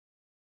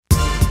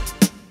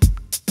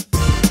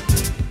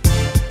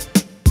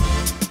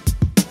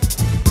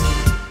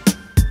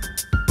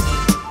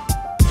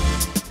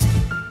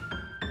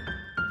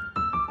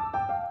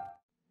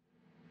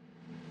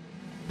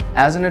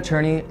As an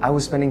attorney, I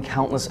was spending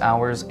countless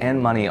hours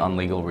and money on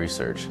legal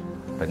research,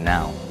 but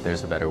now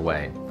there's a better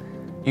way.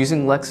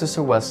 Using Lexis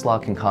or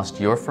Westlaw can cost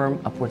your firm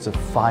upwards of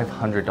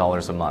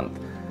 $500 a month,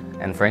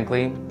 and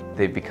frankly,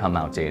 they've become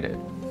outdated.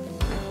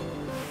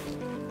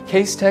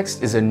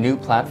 Casetext is a new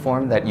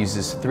platform that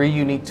uses 3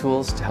 unique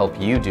tools to help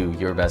you do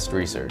your best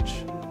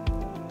research.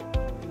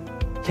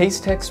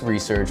 Casetext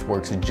Research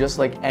works just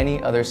like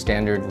any other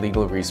standard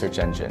legal research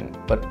engine,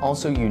 but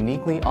also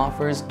uniquely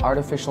offers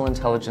artificial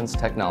intelligence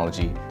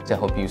technology to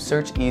help you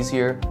search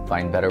easier,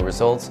 find better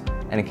results,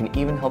 and it can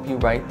even help you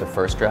write the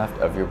first draft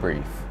of your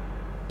brief.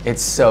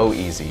 It's so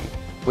easy.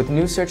 With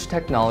new search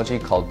technology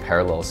called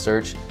parallel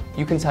search,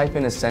 you can type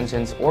in a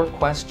sentence or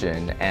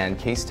question and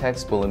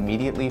Casetext will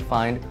immediately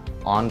find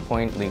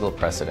on-point legal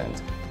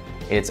precedent.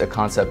 It's a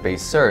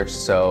concept-based search,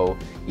 so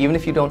even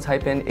if you don't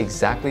type in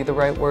exactly the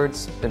right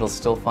words, it'll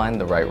still find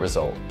the right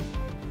result.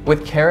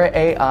 With Kara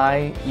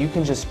AI, you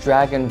can just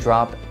drag and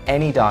drop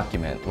any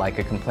document, like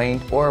a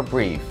complaint or a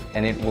brief,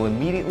 and it will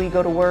immediately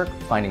go to work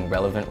finding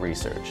relevant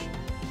research.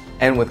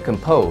 And with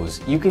Compose,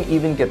 you can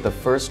even get the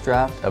first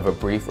draft of a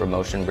brief or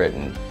motion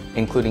written,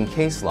 including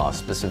case law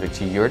specific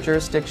to your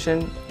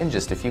jurisdiction, in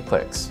just a few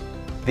clicks.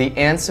 The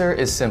answer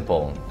is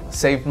simple.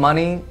 Save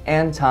money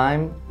and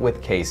time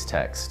with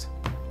Casetext.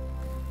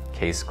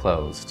 Case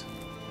closed.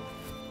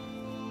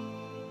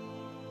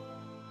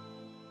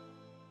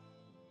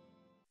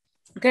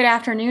 Good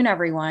afternoon,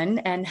 everyone,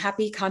 and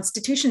happy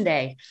Constitution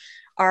Day.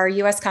 Our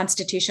U.S.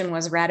 Constitution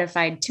was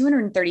ratified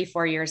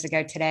 234 years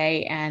ago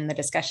today, and the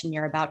discussion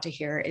you're about to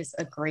hear is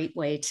a great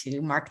way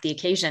to mark the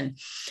occasion.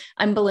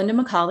 I'm Belinda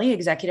McCauley,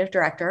 Executive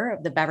Director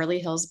of the Beverly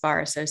Hills Bar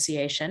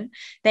Association.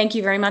 Thank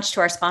you very much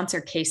to our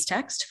sponsor,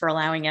 Casetext, for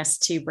allowing us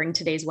to bring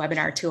today's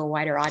webinar to a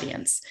wider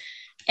audience.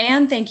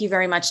 And thank you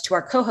very much to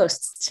our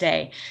co-hosts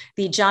today,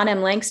 the John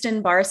M.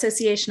 Langston Bar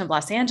Association of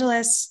Los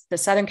Angeles, the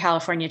Southern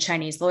California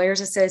Chinese Lawyers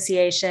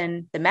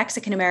Association, the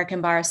Mexican American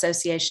Bar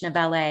Association of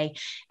LA,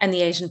 and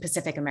the Asian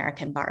Pacific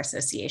American Bar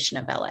Association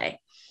of LA.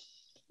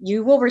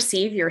 You will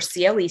receive your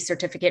CLE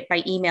certificate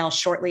by email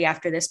shortly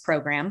after this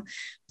program.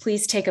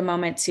 Please take a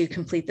moment to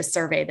complete the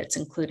survey that's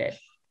included.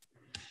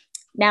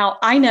 Now,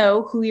 I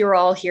know who you're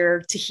all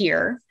here to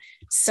hear,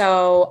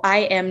 so I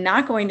am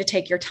not going to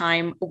take your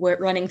time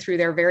running through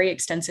their very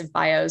extensive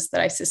bios that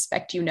I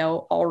suspect you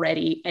know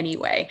already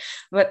anyway.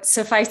 But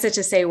suffice it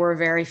to say, we're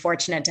very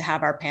fortunate to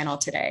have our panel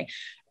today.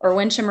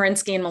 Erwin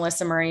Chemerinsky and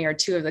Melissa Murray are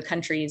 2 of the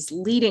country's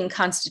leading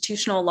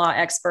constitutional law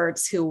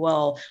experts who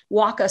will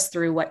walk us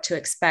through what to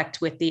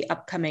expect with the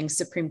upcoming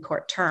Supreme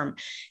Court term.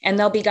 And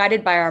they'll be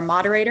guided by our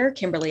moderator,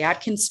 Kimberly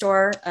Atkins,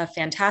 Stohr, a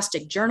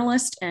fantastic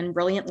journalist and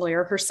brilliant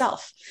lawyer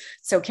herself.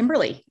 So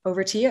Kimberly,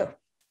 over to you.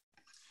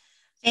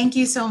 Thank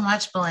you so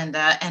much,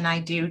 Belinda. And I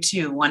do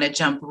too want to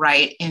jump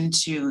right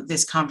into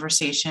this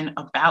conversation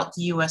about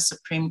the U.S.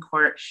 Supreme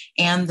Court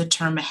and the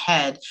term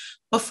ahead.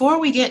 Before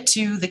we get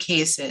to the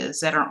cases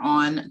that are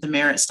on the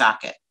merits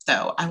docket,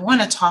 though, I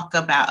want to talk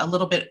about a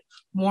little bit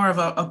more of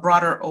a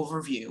broader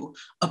overview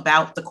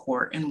about the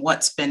court and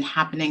what's been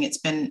happening. It's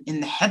been in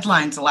the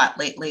headlines a lot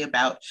lately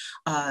about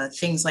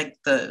things like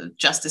the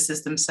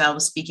justices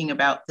themselves speaking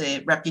about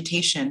the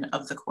reputation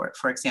of the court,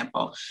 for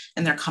example,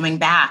 and they're coming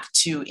back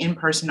to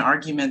in-person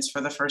arguments for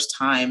the first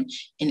time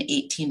in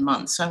 18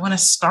 months. So I want to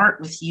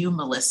start with you,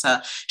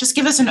 Melissa. Just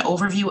give us an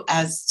overview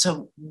as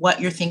to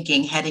what you're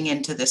thinking heading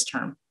into this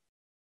term.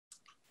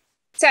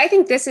 So I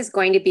think this is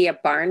going to be a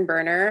barn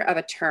burner of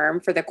a term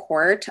for the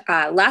court.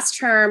 Last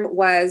term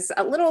was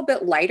a little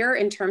bit lighter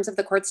in terms of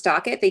the court's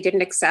docket. They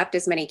didn't accept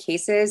as many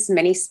cases.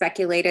 Many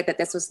speculated that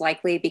this was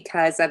likely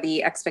because of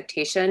the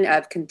expectation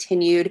of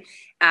continued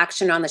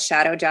action on the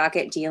shadow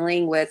docket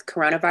dealing with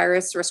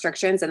coronavirus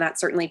restrictions, and that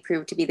certainly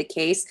proved to be the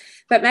case.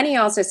 But many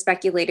also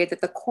speculated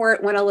that the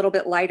court went a little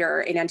bit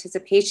lighter in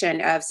anticipation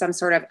of some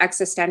sort of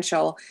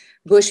existential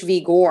Bush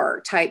v.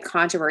 Gore type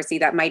controversy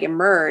that might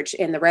emerge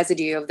in the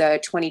residue of the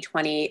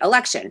 2020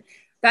 election.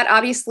 That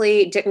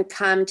obviously didn't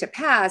come to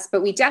pass,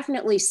 but we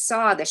definitely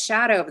saw the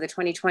shadow of the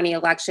 2020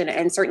 election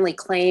and certainly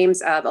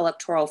claims of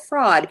electoral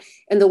fraud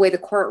in the way the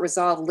court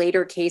resolved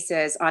later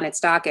cases on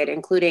its docket,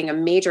 including a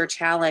major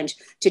challenge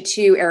to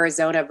 2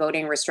 Arizona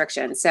voting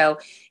restrictions. So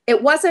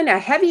it wasn't a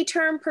heavy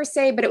term per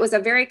se, but it was a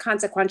very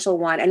consequential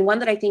one, and one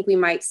that I think we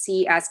might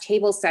see as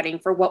table setting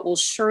for what will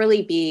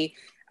surely be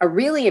a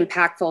really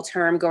impactful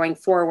term going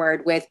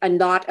forward with a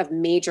lot of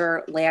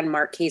major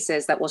landmark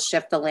cases that will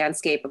shift the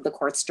landscape of the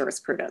court's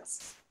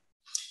jurisprudence.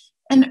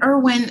 And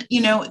Erwin,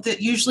 you know,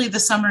 usually the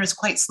summer is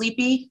quite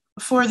sleepy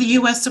for the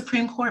U.S.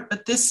 Supreme Court,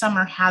 but this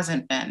summer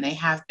hasn't been. They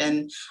have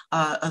been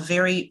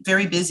very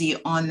busy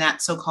on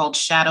that so-called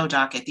shadow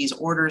docket, these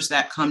orders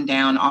that come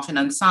down, often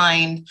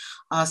unsigned.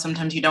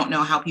 Sometimes you don't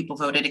know how people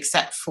voted,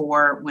 except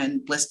for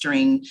when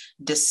blistering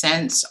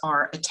dissents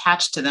are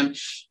attached to them.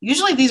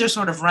 Usually these are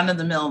sort of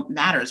run-of-the-mill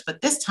matters,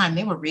 but this time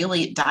they were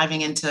really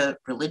diving into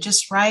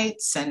religious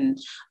rights and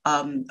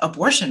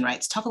abortion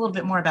rights. Talk a little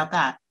bit more about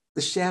that.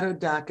 The shadow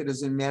docket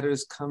is when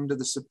matters come to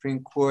the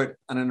Supreme Court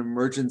on an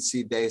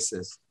emergency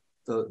basis.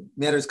 The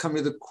matters come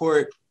to the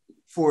court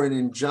for an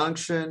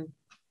injunction,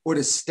 or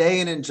to stay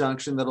an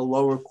injunction that a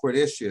lower court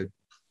issued.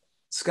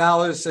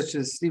 Scholars such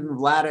as Stephen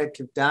Vladeck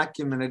have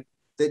documented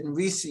that in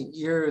recent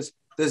years,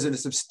 there's a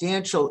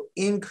substantial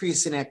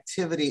increase in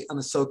activity on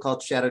the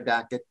so-called shadow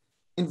docket,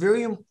 and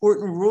very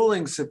important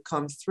rulings have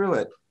come through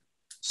it.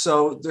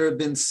 So there have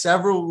been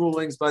several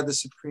rulings by the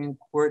Supreme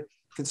Court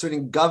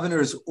concerning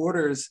governors'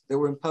 orders that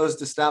were imposed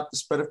to stop the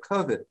spread of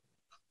COVID.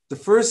 The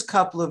first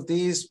couple of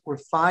these were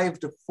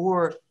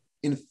 5-4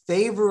 in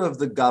favor of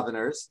the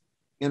governors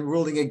and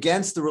ruling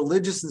against the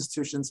religious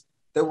institutions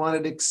that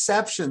wanted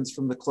exceptions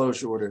from the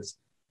closure orders.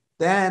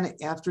 Then,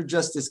 after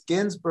Justice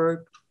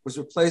Ginsburg was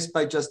replaced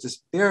by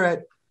Justice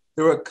Barrett,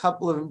 there were a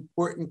couple of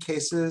important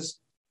cases,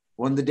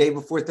 one the day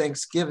before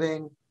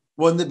Thanksgiving,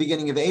 one the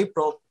beginning of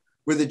April,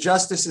 where the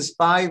justices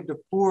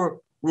 5-4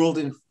 ruled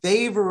in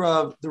favor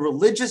of the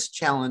religious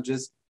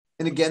challenges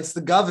and against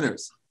the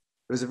governors.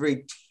 It was a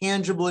very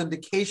tangible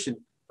indication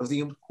of the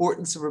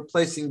importance of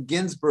replacing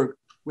Ginsburg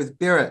with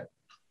Barrett.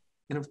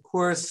 And of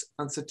course,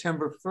 on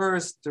September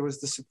 1st, there was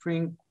the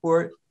Supreme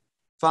Court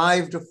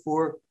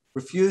 5-4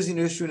 refusing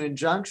to issue an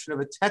injunction of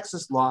a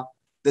Texas law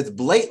that's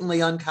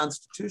blatantly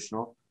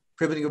unconstitutional,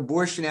 prohibiting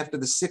abortion after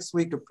the 6th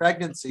week of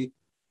pregnancy,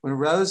 when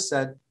Rose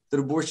said that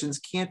abortions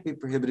can't be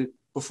prohibited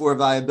before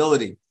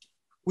viability.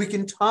 We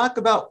can talk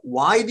about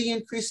why the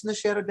increase in the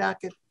shadow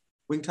docket.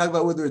 We can talk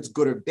about whether it's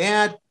good or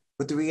bad,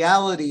 but the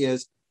reality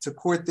is it's a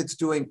court that's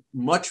doing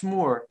much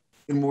more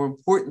and more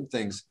important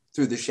things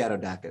through the shadow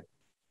docket.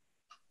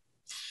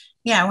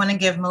 Yeah, I want to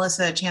give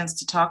Melissa a chance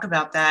to talk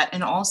about that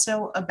and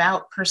also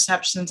about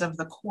perceptions of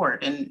the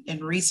court.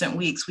 In recent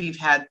weeks, we've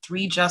had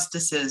 3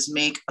 justices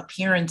make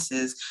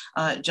appearances,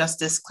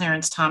 Justice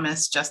Clarence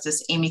Thomas,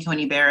 Justice Amy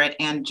Coney Barrett,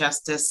 and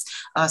Justice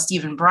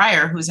Stephen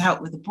Breyer, who's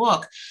out with a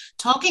book,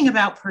 talking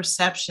about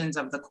perceptions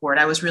of the court.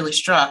 I was really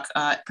struck,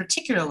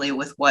 particularly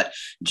with what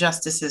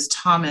Justices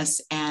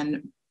Thomas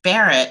and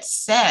Barrett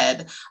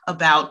said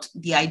about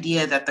the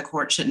idea that the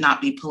court should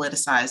not be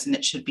politicized and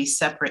it should be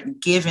separate,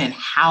 given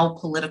how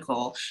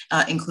political,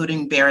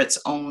 including Barrett's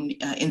own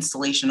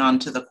installation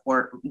onto the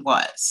court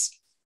was.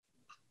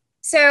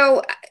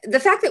 So the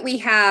fact that we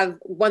have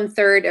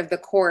 1/3 of the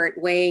court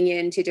weighing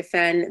in to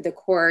defend the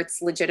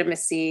court's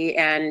legitimacy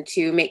and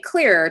to make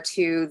clear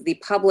to the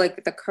public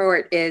that the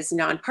court is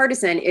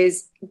nonpartisan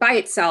is by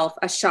itself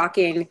a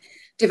shocking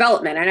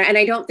development. And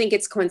I don't think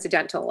it's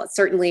coincidental,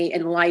 certainly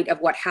in light of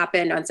what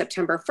happened on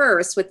September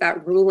 1st with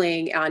that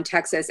ruling on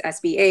Texas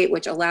SB 8,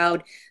 which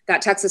allowed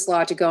that Texas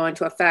law to go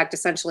into effect,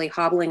 essentially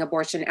hobbling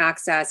abortion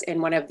access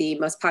in one of the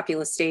most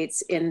populous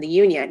states in the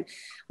union.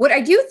 What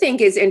I do think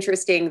is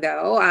interesting,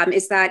 though,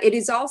 is that it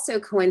is also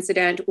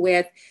coincident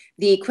with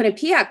the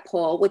Quinnipiac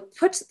poll, which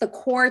puts the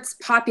court's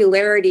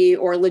popularity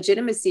or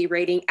legitimacy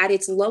rating at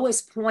its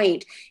lowest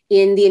point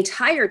in the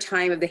entire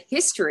time of the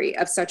history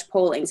of such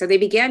polling. So they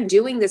began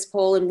doing this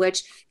poll in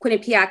which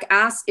Quinnipiac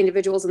asked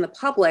individuals in the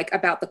public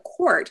about the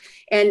court.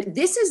 And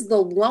this is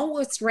the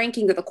lowest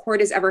ranking that the court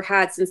has ever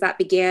had since that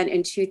began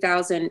in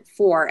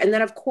 2004. And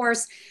then, of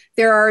course,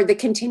 there are the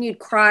continued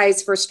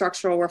cries for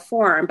structural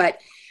reform. But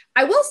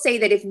I will say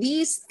that if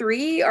these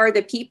 3 are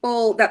the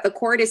people that the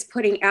court is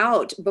putting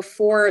out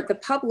before the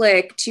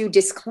public to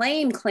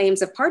disclaim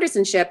claims of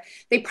partisanship,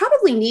 they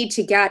probably need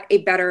to get a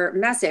better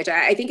message.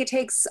 I think it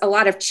takes a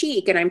lot of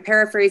cheek, and I'm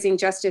paraphrasing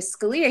Justice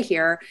Scalia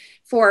here,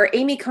 for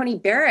Amy Coney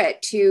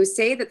Barrett to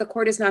say that the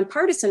court is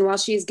nonpartisan while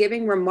she's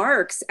giving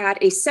remarks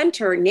at a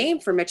center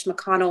named for Mitch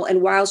McConnell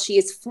and while she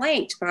is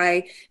flanked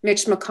by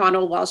Mitch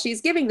McConnell while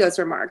she's giving those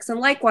remarks. And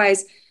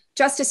likewise,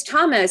 Justice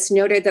Thomas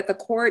noted that the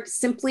court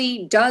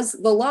simply does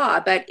the law,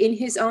 but in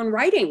his own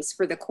writings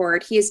for the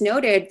court, he has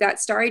noted that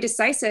stare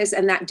decisis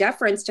and that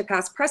deference to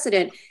past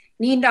precedent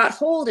need not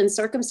hold in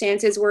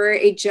circumstances where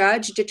a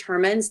judge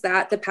determines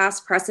that the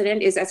past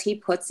precedent is, as he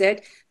puts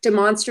it,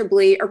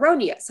 demonstrably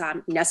erroneous,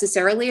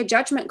 necessarily a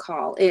judgment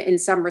call in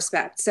some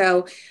respect.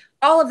 So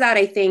all of that,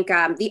 I think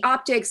the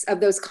optics of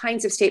those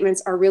kinds of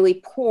statements are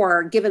really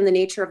poor given the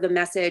nature of the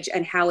message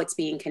and how it's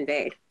being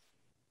conveyed.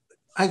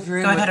 I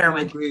very much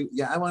agree.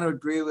 Yeah, I want to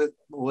agree with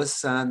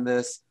Melissa on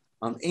this.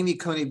 Amy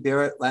Coney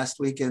Barrett last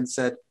weekend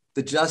said,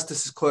 the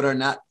justices, quote, are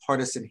not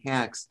partisan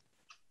hacks.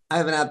 I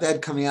have an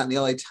op-ed coming out in the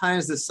LA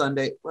Times this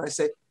Sunday where I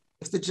say,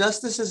 if the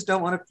justices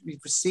don't want to be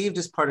perceived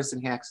as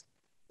partisan hacks,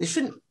 they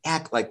shouldn't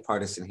act like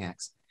partisan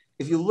hacks.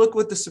 If you look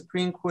what the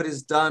Supreme Court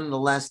has done in the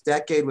last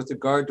decade with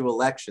regard to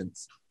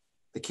elections,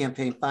 the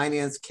campaign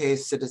finance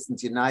case,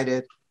 Citizens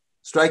United,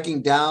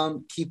 striking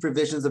down key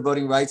provisions of the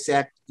Voting Rights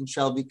Act in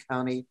Shelby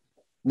County,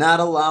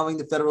 not allowing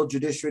the federal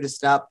judiciary to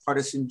stop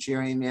partisan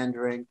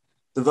gerrymandering,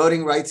 the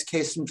voting rights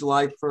case from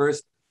July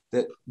 1st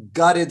that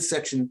gutted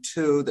Section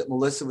 2 that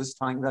Melissa was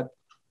talking about,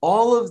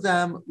 all of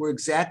them were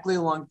exactly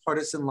along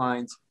partisan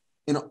lines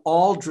and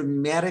all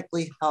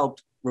dramatically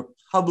helped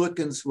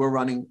Republicans who are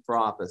running for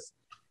office.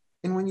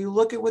 And when you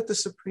look at what the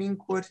Supreme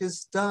Court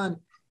has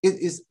done, it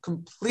is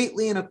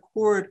completely in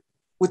accord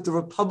with the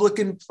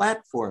Republican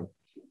platform.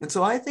 And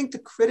so I think the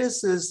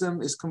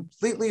criticism is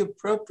completely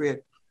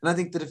appropriate. And I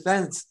think the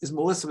defense, as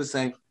Melissa was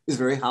saying, is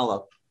very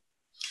hollow.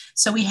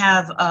 So we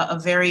have a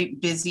very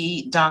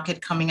busy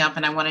docket coming up,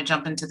 and I want to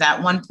jump into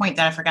that. One point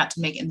that I forgot to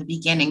make in the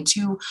beginning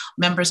to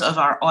members of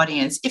our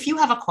audience: if you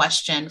have a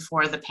question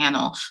for the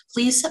panel,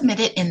 please submit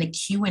it in the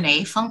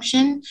Q&A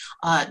function.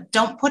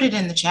 Don't put it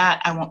in the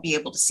chat. I won't be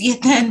able to see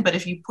it then, but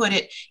if you put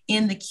it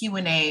in the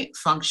Q&A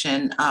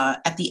function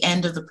at the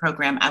end of the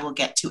program, I will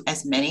get to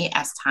as many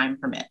as time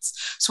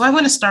permits. So I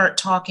want to start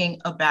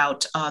talking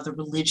about the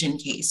religion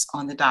case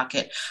on the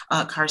docket,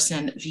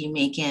 Carson v.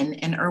 Macon.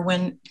 And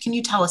Erwin, can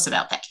you tell us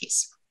about that case?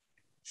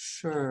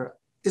 Sure.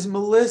 As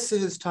Melissa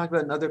has talked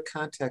about in other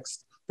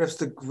contexts, perhaps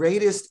the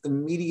greatest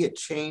immediate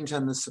change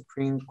on the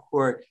Supreme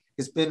Court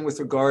has been with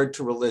regard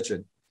to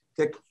religion.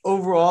 That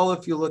overall,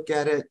 if you look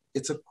at it,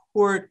 it's a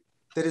court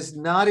that is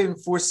not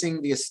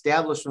enforcing the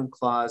Establishment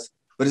Clause,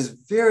 but is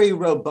very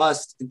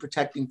robust in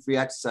protecting free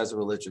exercise of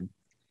religion.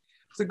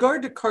 With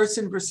regard to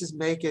Carson versus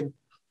Macon,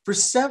 for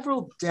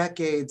several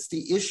decades,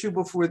 the issue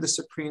before the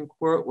Supreme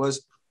Court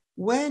was,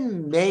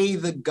 when may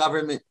the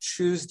government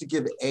choose to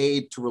give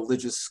aid to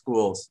religious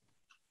schools?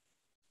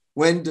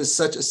 When does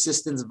such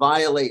assistance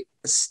violate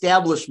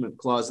Establishment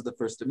Clause of the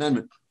First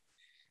Amendment?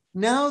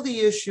 Now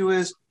the issue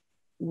is,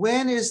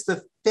 when is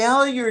the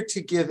failure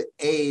to give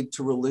aid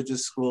to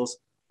religious schools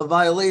a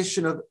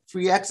violation of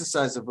free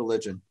exercise of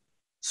religion?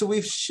 So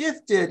we've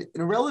shifted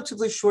in a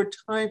relatively short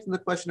time from the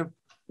question of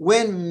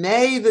when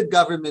may the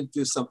government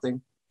do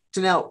something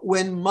to now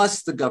when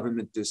must the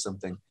government do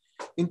something.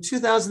 In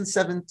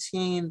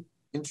 2017,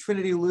 in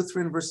Trinity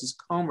Lutheran versus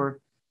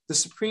Comer, the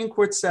Supreme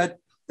Court said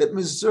that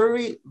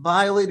Missouri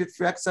violated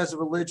free exercise of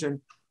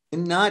religion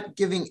in not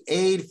giving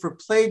aid for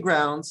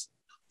playgrounds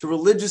to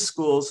religious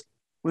schools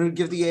when it would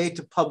give the aid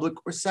to public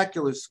or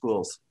secular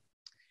schools.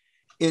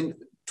 In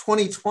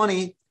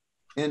 2020,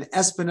 in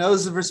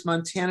Espinoza versus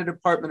Montana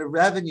Department of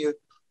Revenue,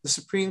 the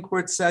Supreme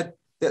Court said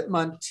that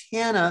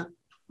Montana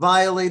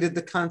violated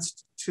the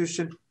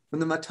Constitution when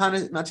the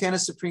Montana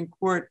Supreme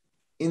Court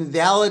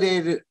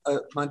invalidated a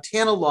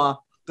Montana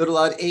law that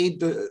allowed aid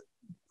to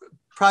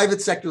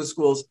private secular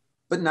schools,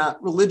 but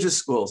not religious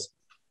schools.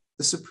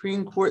 The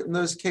Supreme Court in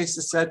those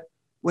cases said,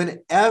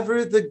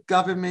 whenever the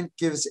government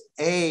gives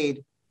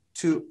aid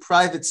to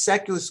private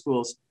secular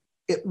schools,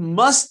 it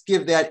must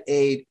give that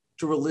aid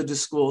to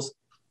religious schools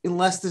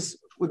unless this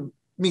would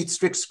meet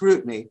strict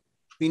scrutiny,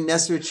 be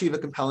necessary to achieve a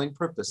compelling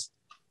purpose.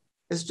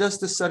 As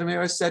Justice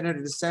Sotomayor said in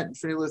a dissent in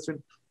Trinity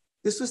Lutheran,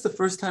 this was the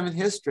first time in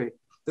history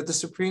that the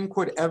Supreme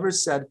Court ever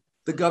said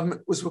the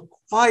government was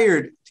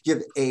required to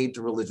give aid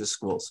to religious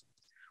schools.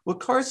 Well,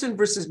 Carson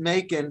versus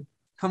Macon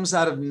comes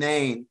out of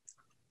Maine.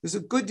 There's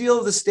a good deal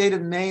of the state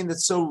of Maine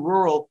that's so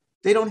rural,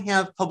 they don't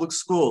have public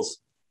schools.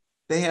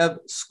 They have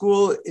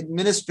school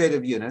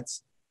administrative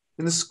units,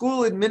 and the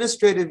school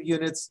administrative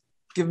units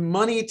give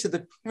money to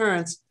the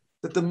parents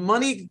that the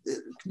money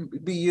can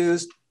be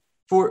used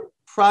for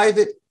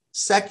private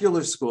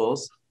secular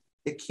schools.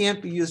 It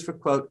can't be used for,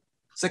 quote,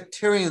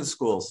 sectarian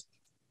schools.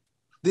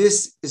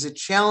 This is a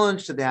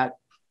challenge to that.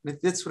 And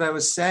it fits what I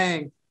was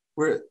saying,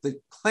 where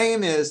the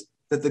claim is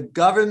that the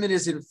government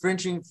is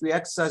infringing free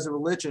exercise of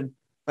religion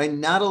by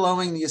not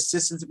allowing the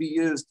assistance to be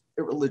used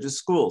at religious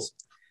schools.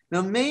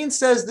 Now, Maine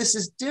says this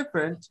is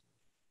different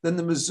than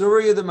the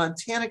Missouri or the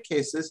Montana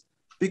cases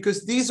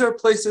because these are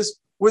places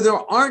where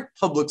there aren't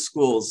public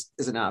schools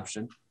as an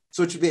option,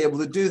 so it should be able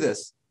to do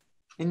this.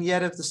 And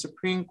yet, if the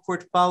Supreme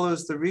Court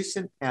follows the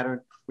recent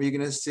pattern, what you're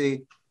going to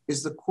see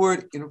is the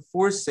court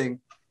enforcing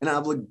an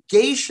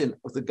obligation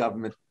of the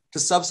government to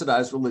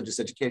subsidize religious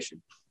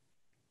education.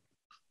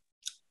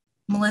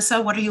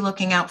 Melissa, what are you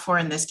looking out for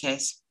in this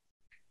case?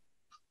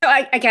 So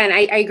I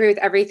agree with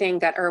everything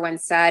that Erwin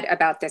said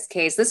about this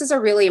case. This is a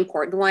really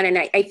important one. And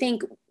I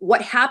think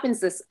what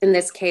happens in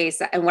this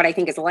case, and what I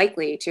think is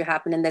likely to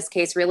happen in this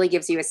case, really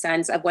gives you a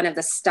sense of one of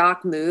the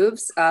stock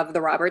moves of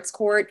the Roberts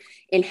Court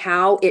in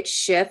how it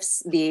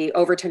shifts the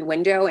Overton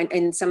window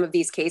in some of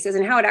these cases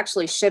and how it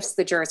actually shifts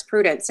the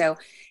jurisprudence. So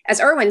as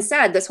Erwin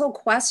said, this whole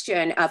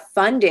question of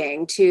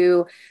funding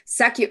to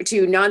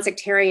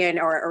non-sectarian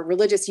or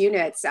religious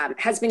units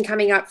has been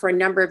coming up for a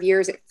number of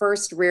years. It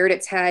first reared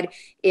its head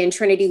in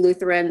Trinity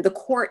Lutheran. The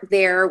court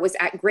there was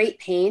at great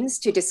pains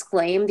to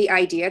disclaim the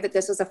idea that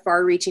this was a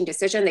far-reaching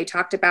decision. They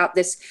talked about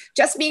this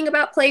just being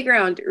about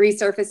playground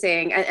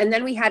resurfacing. And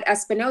then we had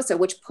Espinoza,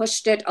 which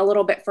pushed it a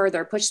little bit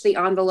further, pushed the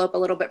envelope a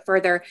little bit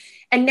further.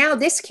 And now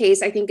this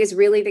case, I think, is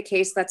really the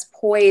case that's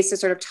poised to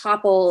sort of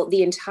topple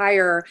the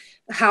entire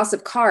house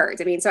of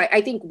cards. I mean, so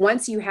I think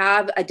once you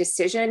have a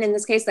decision in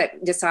this case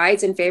that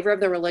decides in favor of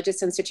the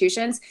religious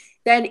institutions,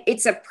 then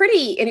it's a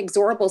pretty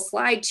inexorable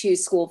slide to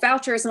school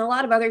vouchers and a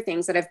lot of other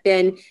things that have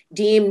been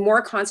deemed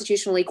more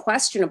constitutionally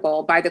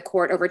questionable by the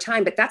court over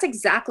time. But that's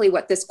exactly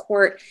what this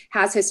court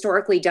has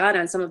historically done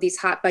on some of these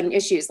hot button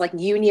issues like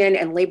union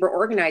and labor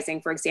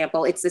organizing, for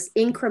example. It's this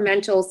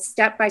incremental,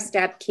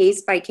 step-by-step,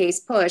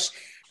 case-by-case push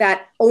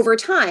that over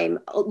time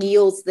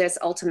yields this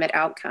ultimate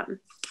outcome.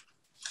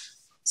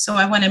 So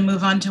I want to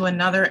move on to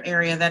another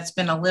area that's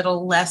been a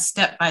little less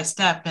step by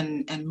step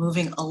and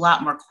moving a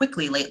lot more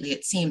quickly lately,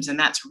 it seems, and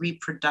that's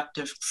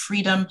reproductive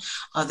freedom.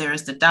 There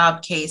is the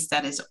Dobbs case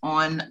that is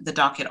on the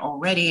docket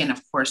already. And of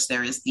course,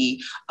 there is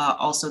the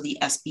also the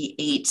SB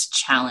 8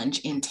 challenge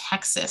in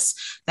Texas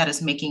that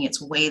is making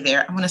its way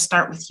there. I'm going to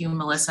start with you,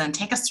 Melissa, and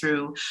take us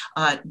through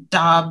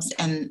Dobbs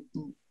and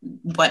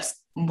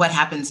what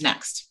happens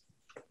next.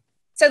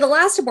 So the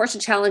last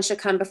abortion challenge to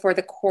come before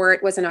the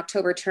court was in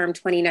October term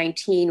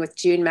 2019 with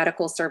June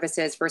Medical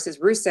Services versus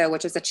Russo,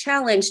 which was a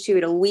challenge to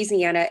a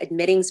Louisiana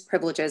admitting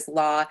privileges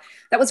law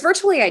that was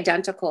virtually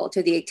identical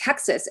to the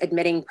Texas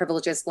admitting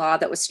privileges law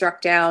that was struck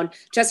down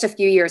just a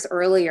few years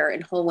earlier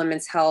in Whole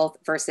Women's Health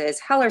versus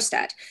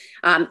Hellerstedt.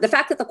 The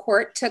fact that the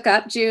court took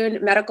up June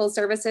Medical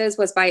Services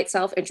was by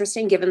itself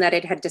interesting, given that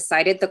it had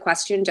decided the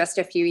question just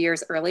a few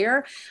years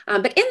earlier.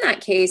 But in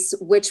that case,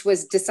 which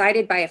was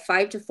decided by a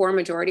 5-4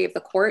 majority of the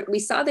court, we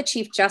saw the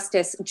Chief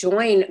Justice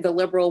join the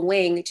liberal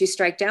wing to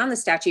strike down the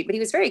statute, but he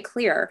was very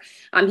clear.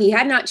 He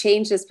had not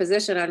changed his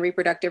position on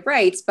reproductive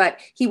rights, but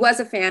he was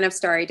a fan of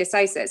stare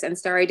decisis, and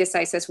stare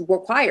decisis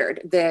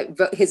required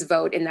his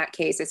vote in that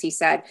case, as he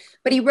said.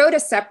 But he wrote a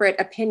separate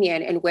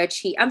opinion in which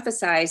he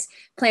emphasized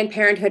Planned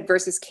Parenthood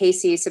versus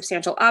Casey's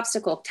substantial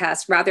obstacle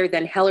test rather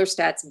than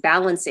Hellerstedt's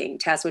balancing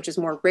test, which is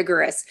more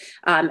rigorous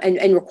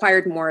and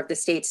required more of the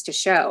states to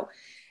show.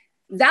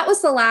 That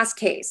was the last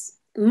case.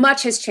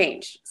 Much has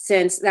changed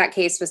since that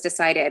case was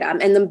decided.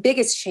 And the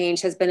biggest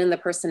change has been in the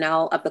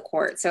personnel of the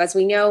court. So as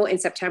we know, in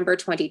September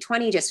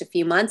 2020, just a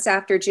few months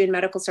after June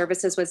Medical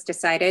Services was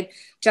decided,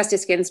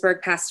 Justice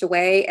Ginsburg passed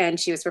away and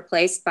she was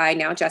replaced by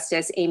now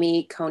Justice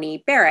Amy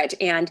Coney Barrett.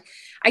 And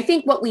I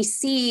think what we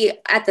see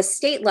at the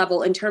state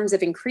level in terms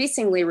of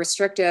increasingly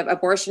restrictive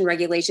abortion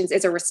regulations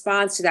is a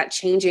response to that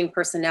changing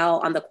personnel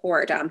on the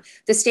court.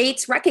 The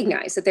states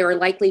recognize that they were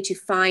likely to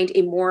find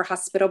a more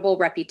hospitable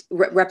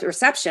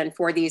reception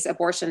for these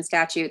abortion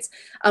statutes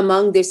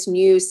among this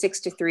new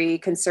 6-3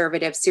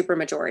 conservative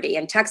supermajority.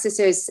 And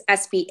Texas's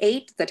SB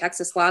 8, the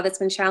Texas law that's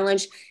been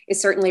challenged,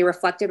 is certainly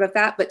reflective of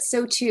that, but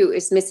so too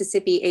is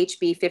Mississippi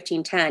HB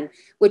 1510,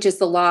 which is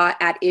the law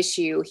at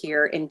issue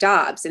here in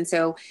Dobbs. And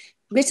so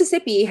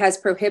Mississippi has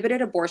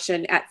prohibited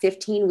abortion at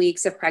 15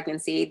 weeks of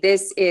pregnancy.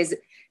 This is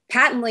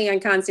patently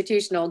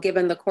unconstitutional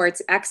given the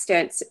court's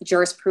extant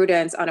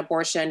jurisprudence on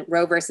abortion,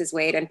 Roe versus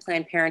Wade and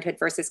Planned Parenthood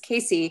versus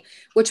Casey,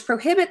 which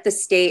prohibit the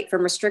state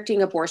from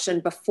restricting abortion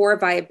before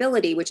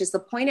viability, which is the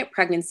point of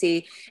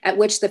pregnancy at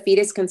which the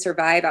fetus can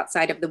survive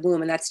outside of the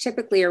womb. And that's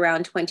typically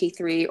around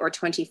 23 or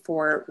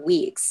 24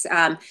 weeks.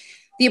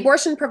 The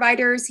abortion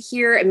providers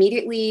here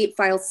immediately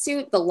filed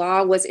suit. The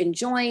law was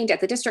enjoined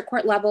at the district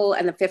court level,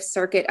 and the Fifth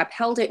Circuit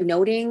upheld it,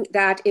 noting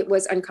that it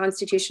was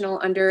unconstitutional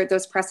under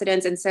those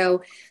precedents. And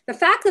so the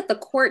fact that the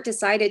court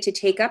decided to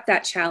take up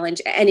that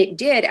challenge, and it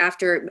did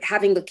after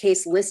having the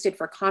case listed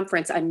for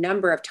conference a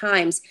number of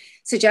times,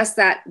 suggests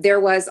that there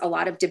was a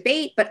lot of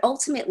debate, but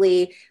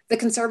ultimately the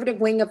conservative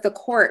wing of the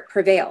court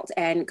prevailed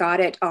and got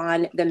it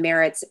on the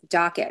merits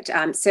docket.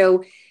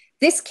 So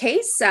this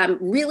case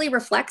really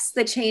reflects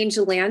the changed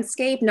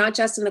landscape, not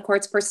just in the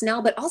court's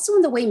personnel, but also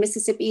in the way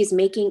Mississippi is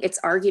making its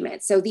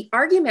arguments. So the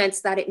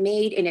arguments that it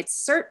made in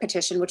its cert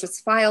petition, which was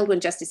filed when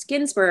Justice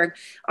Ginsburg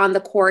on the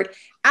court,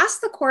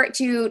 asked the court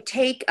to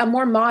take a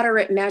more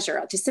moderate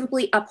measure, to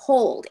simply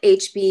uphold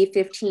HB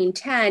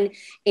 1510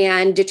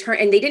 and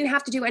they didn't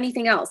have to do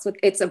anything else with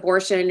its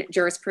abortion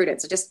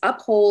jurisprudence, so just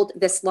uphold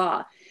this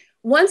law.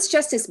 Once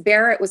Justice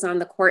Barrett was on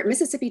the court,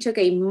 Mississippi took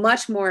a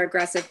much more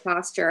aggressive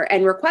posture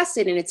and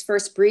requested in its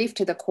first brief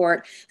to the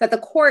court that the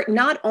court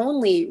not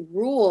only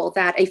rule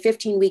that a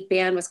 15-week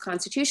ban was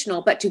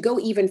constitutional, but to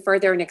go even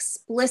further and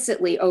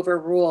explicitly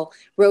overrule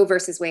Roe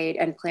versus Wade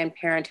and Planned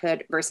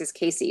Parenthood versus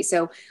Casey.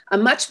 So a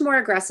much more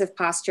aggressive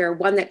posture,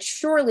 one that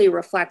surely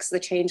reflects the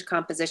changed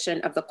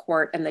composition of the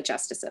court and the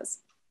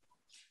justices.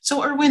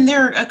 So, Erwin,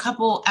 there are a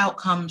couple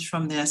outcomes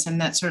from this,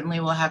 and that certainly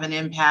will have an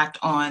impact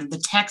on the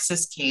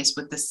Texas case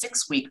with the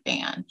 6-week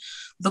ban.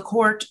 The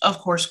court, of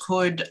course,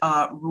 could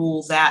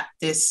rule that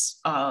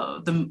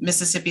the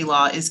Mississippi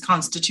law is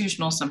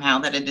constitutional somehow,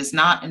 that it is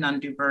not an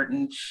undue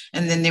burden,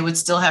 and then they would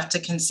still have to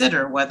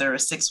consider whether a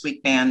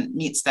 6-week ban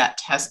meets that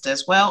test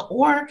as well,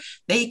 or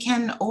they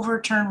can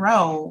overturn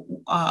Roe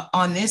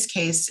on this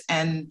case,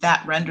 and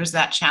that renders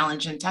that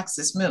challenge in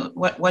Texas moot.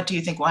 What do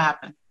you think will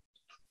happen?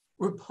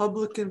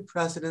 Republican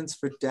presidents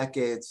for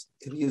decades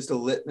have used a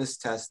litmus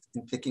test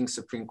in picking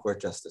Supreme Court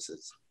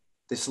justices.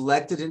 They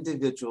selected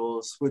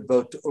individuals who would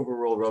vote to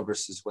overrule Roe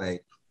versus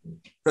Wade.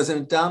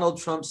 President Donald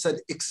Trump said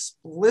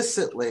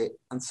explicitly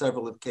on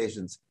several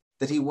occasions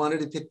that he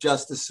wanted to pick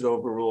justices to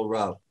overrule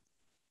Roe.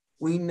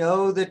 We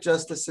know that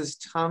Justices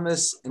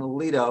Thomas and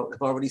Alito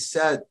have already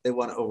said they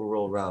want to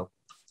overrule Roe.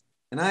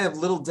 And I have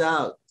little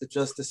doubt that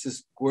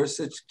Justices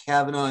Gorsuch,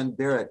 Kavanaugh, and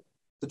Barrett,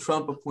 the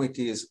Trump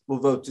appointees, will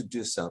vote to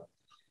do so.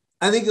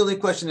 I think the only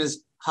question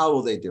is, how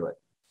will they do it?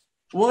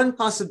 One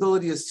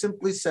possibility is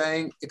simply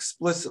saying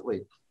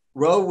explicitly,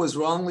 Roe was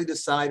wrongly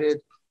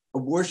decided,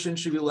 abortion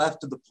should be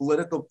left to the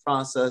political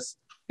process,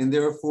 and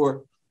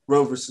therefore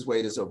Roe versus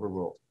Wade is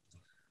overruled.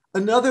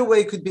 Another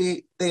way could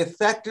be they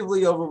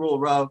effectively overrule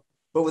Roe,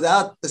 but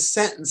without the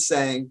sentence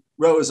saying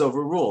Roe is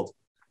overruled.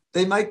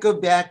 They might go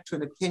back to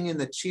an opinion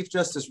that Chief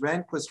Justice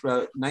Rehnquist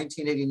wrote in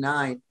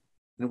 1989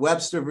 in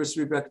Webster versus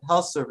Reproductive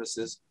Health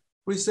Services,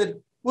 where he said,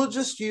 we'll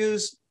just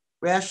use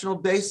rational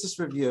basis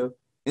review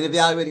in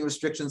evaluating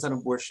restrictions on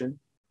abortion,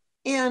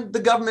 and the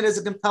government has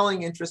a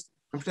compelling interest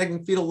in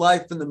protecting fetal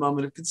life from the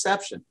moment of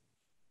conception.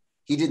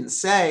 He didn't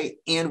say,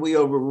 and we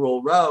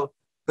overrule Roe,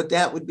 but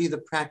that would be the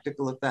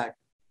practical effect.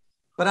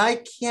 But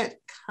I can't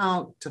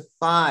count to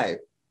 5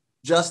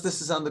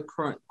 justices on the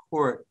current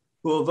court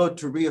who will vote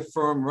to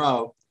reaffirm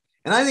Roe.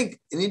 And I think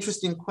an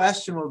interesting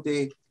question will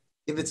be,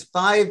 if it's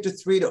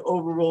 5-3 to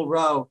overrule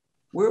Roe,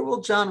 where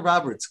will John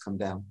Roberts come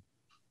down?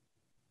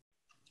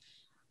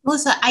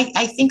 Melissa,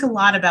 I think a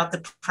lot about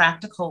the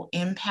practical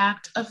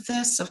impact of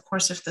this. Of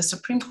course, if the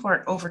Supreme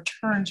Court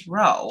overturns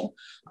Roe,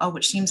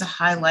 which seems a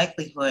high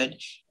likelihood,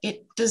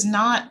 it does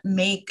not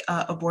make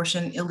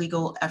abortion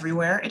illegal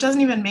everywhere. It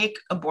doesn't even make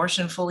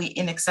abortion fully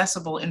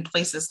inaccessible in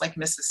places like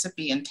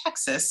Mississippi and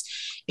Texas.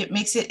 It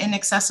makes it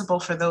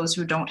inaccessible for those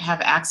who don't have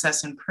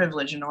access and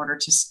privilege in order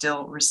to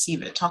still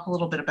receive it. Talk a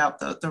little bit about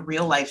the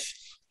real life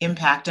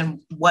impact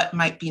and what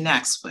might be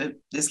next.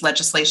 Is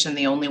legislation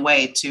the only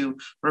way to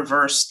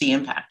reverse the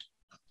impact?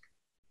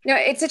 No,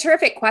 it's a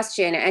terrific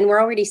question. And we're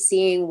already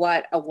seeing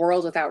what a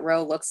world without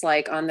Roe looks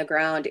like on the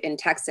ground in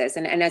Texas.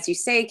 And as you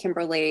say,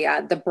 Kimberly,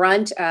 the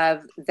brunt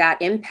of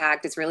that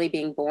impact is really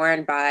being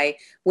borne by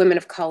women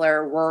of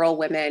color, rural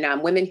women,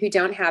 women who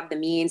don't have the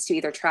means to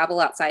either travel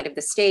outside of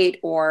the state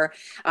or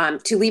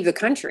to leave the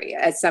country,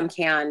 as some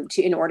can,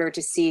 in order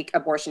to seek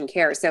abortion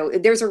care. So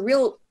there's a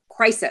real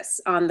crisis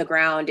on the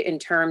ground in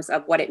terms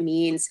of what it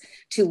means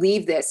to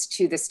leave this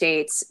to the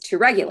states to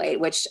regulate,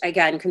 which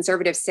again,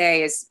 conservatives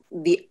say is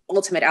the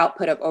ultimate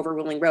output of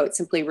overruling Roe. It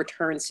simply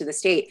returns to the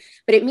state.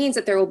 But it means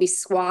that there will be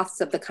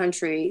swaths of the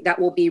country that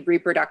will be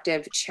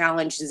reproductive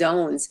challenge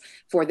zones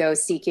for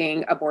those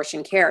seeking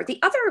abortion care.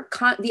 The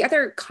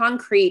other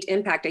concrete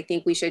impact I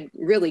think we should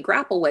really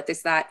grapple with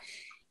is that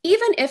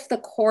even if the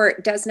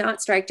court does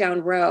not strike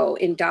down Roe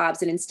in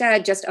Dobbs and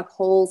instead just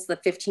upholds the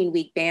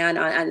 15-week ban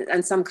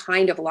on some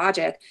kind of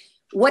logic,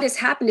 what has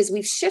happened is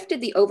we've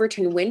shifted the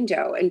Overton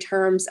window in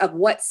terms of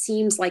what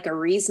seems like a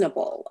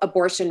reasonable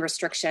abortion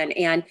restriction.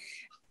 And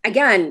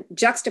again,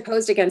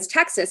 juxtaposed against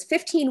Texas,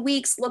 15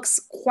 weeks looks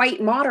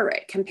quite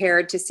moderate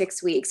compared to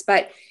 6 weeks,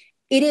 but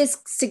it is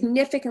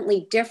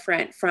significantly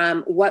different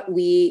from what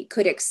we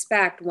could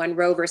expect when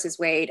Roe versus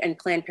Wade and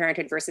Planned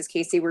Parenthood versus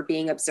Casey were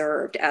being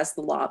observed as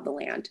the law of the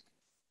land.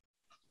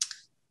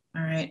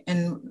 All right,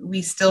 and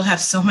we still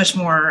have so much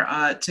more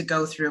to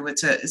go through.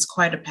 It's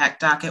quite a packed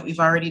docket. We've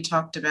already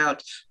talked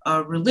about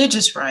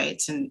religious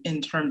rights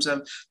in terms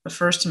of the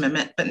First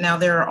Amendment, but now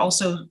there are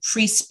also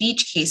free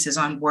speech cases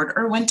on board.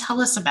 Erwin, tell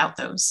us about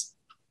those.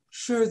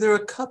 Sure, there are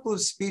a couple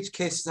of speech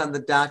cases on the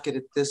docket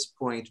at this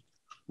point.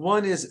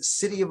 One is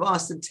City of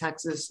Austin,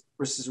 Texas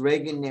versus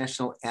Reagan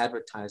National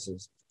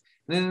Advertisers.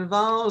 And it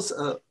involves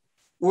an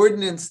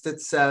ordinance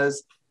that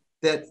says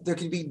that there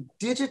can be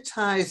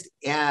digitized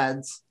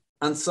ads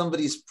on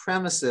somebody's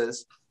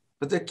premises,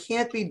 but there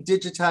can't be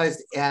digitized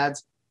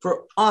ads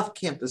for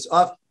off-campus,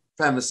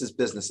 off-premises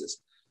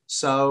businesses.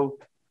 So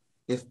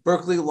if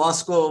Berkeley Law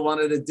School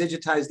wanted a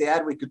digitized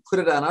ad, we could put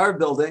it on our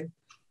building,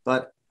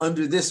 but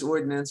under this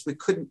ordinance, we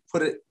couldn't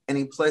put it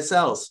anyplace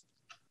else.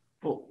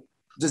 Well,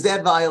 does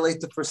that violate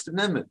the First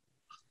Amendment?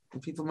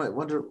 And people might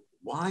wonder,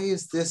 why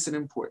is this an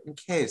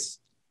important case?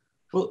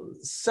 Well,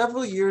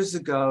 several years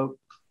ago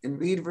in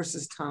Reed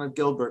versus Town of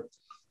Gilbert,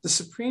 the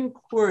Supreme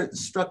Court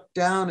struck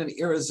down an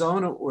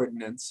Arizona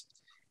ordinance.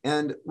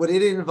 And what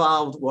it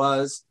involved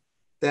was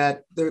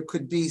that there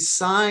could be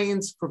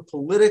signs for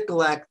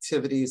political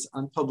activities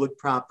on public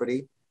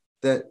property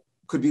that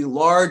could be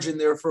large and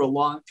there for a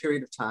long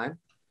period of time,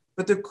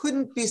 but there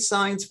couldn't be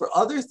signs for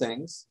other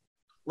things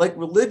like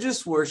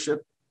religious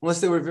worship unless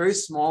they were very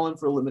small and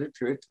for a limited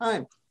period of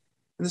time.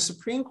 And the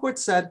Supreme Court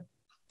said,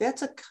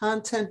 that's a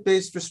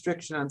content-based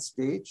restriction on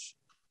speech.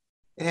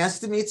 It has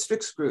to meet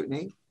strict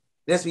scrutiny.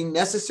 It has to be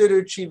necessary to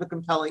achieve a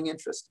compelling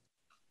interest.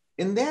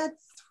 And that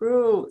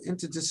threw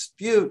into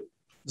dispute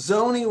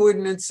zoning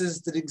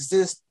ordinances that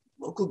exist,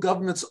 local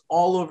governments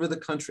all over the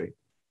country.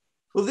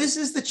 Well, this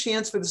is the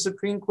chance for the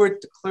Supreme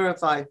Court to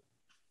clarify,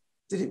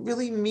 did it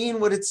really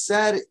mean what it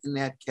said in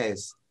that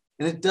case?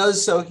 And it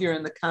does so here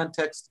in the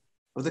context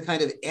of the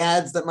kind of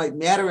ads that might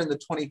matter in the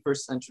 21st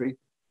century,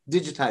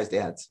 digitized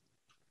ads.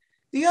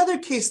 The other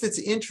case that's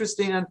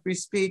interesting on free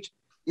speech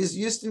is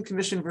Houston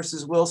Commission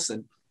versus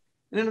Wilson.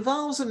 And it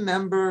involves a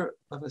member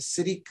of a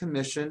city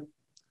commission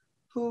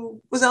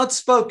who was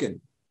outspoken,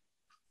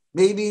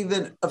 maybe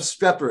even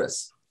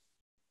obstreperous.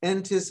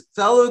 And his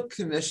fellow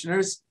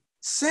commissioners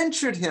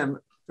censured him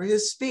for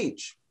his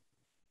speech.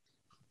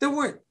 There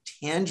weren't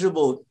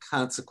tangible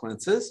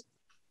consequences,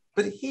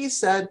 but he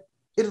said,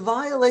 it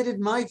violated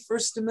my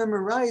First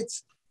Amendment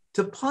rights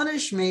to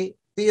punish me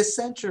via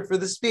censure for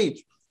the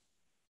speech.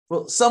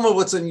 Well, some of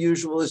what's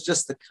unusual is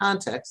just the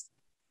context.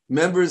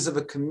 Members of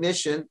a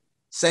commission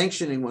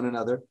sanctioning one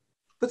another.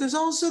 But there's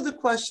also the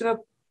question of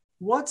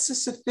what's a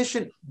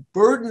sufficient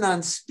burden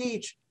on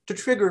speech to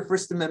trigger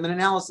First Amendment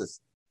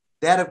analysis?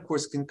 That, of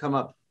course, can come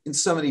up in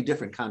so many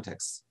different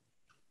contexts.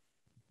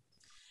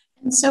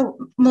 And so,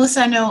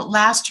 Melissa, I know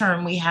last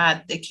term we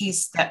had the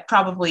case that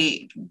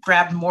probably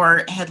grabbed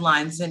more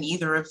headlines than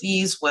either of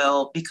these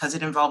will because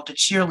it involved a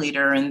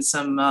cheerleader and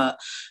some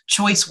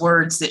choice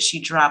words that she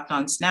dropped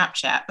on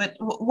Snapchat. But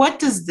what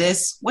does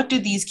that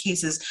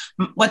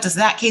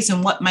case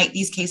and what might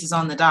these cases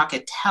on the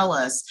docket tell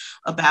us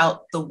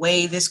about the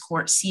way this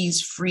court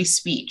sees free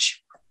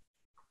speech?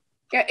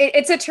 Yeah,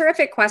 it's a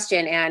terrific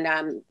question.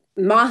 And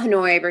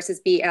Mahanoy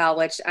versus BL,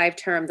 which I've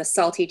termed the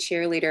salty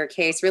cheerleader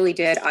case, really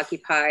did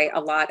occupy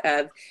a lot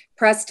of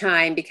press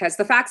time because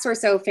the facts were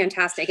so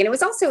fantastic. And it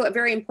was also a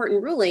very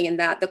important ruling in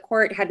that the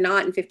court had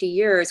not in 50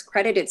 years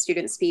credited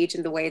student speech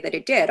in the way that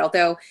it did,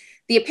 although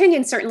the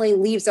opinion certainly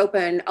leaves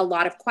open a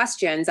lot of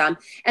questions. And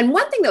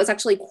one thing that was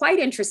actually quite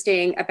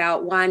interesting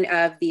about one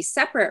of the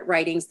separate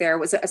writings there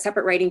was a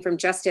separate writing from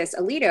Justice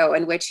Alito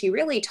in which he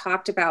really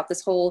talked about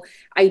this whole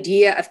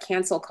idea of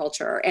cancel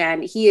culture.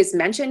 And he has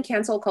mentioned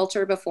cancel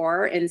culture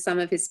before in some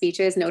of his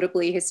speeches,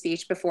 notably his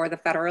speech before the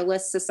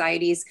Federalist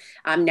Society's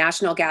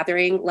national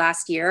gathering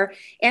last year.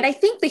 And I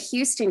think the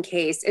Houston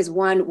case is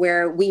one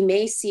where we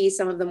may see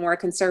some of the more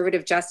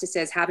conservative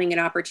justices having an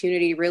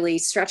opportunity to really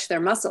stretch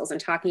their muscles and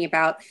talking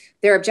about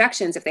their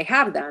objections, if they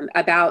have them,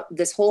 about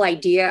this whole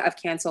idea of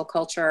cancel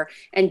culture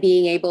and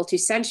being able to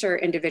censure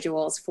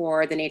individuals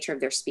for the nature of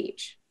their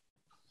speech.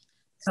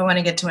 So I want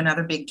to get to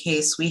another big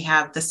case. We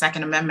have the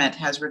Second Amendment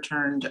has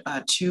returned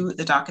to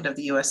the docket of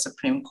the U.S.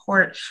 Supreme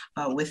Court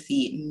with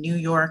the New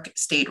York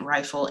State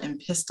Rifle and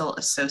Pistol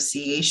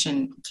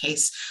Association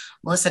case.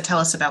 Melissa, tell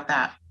us about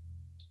that.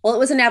 Well, it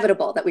was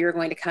inevitable that we were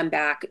going to come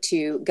back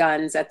to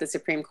guns at the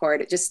Supreme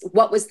Court.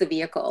 What was the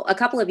vehicle? A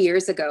couple of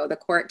years ago, the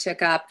court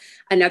took up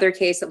another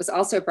case that was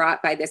also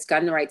brought by this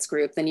gun rights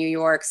group, the New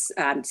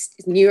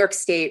York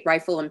State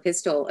Rifle and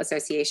Pistol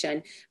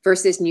Association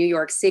versus New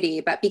York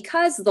City. But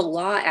because the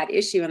law at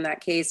issue in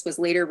that case was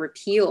later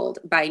repealed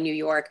by New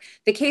York,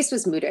 the case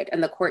was mooted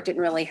and the court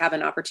didn't really have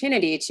an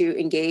opportunity to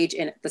engage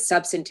in the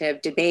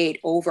substantive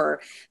debate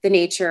over the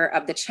nature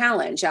of the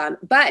challenge.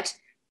 But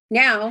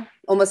now,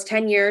 almost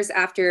 10 years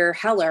after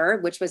Heller,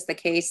 which was the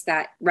case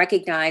that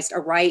recognized a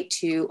right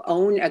to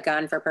own a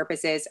gun for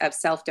purposes of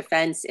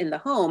self-defense in the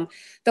home,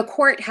 the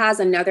court has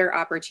another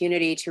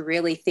opportunity to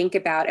really think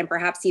about and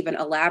perhaps even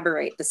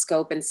elaborate the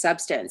scope and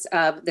substance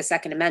of the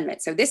Second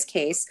Amendment. So this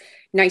case,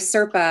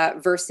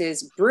 NYSERPA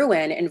versus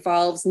Bruin,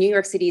 involves New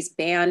York City's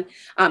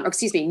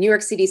New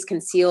York City's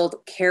concealed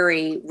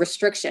carry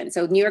restriction.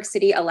 So New York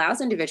City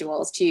allows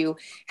individuals to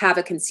have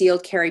a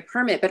concealed carry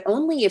permit, but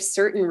only if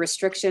certain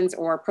restrictions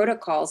or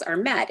protocols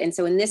are met. And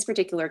so in this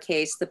particular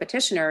case, the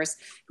petitioners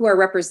who are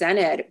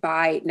represented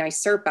by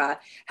NYSERPA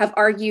have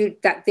argued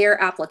that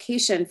their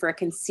application for a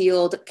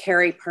concealed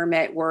carry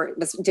permit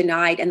was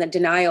denied, and the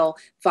denial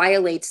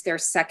violates their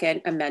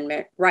Second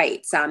Amendment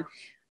rights.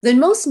 The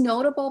most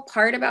notable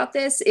part about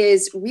this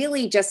is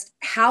really just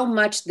how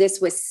much this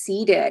was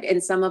seeded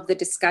in some of the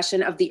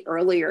discussion of the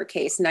earlier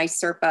case,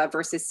 NYSERPA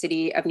versus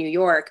City of New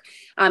York.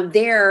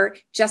 There,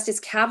 Justice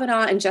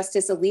Kavanaugh and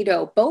Justice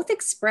Alito both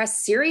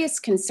expressed serious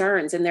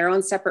concerns in their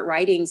own separate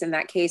writings in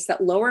that case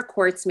that lower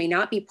courts may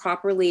not be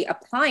properly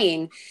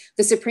applying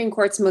the Supreme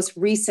Court's most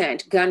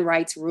recent gun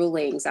rights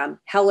rulings,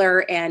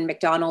 Heller and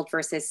McDonald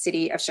versus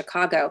City of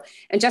Chicago.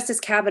 And Justice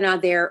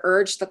Kavanaugh there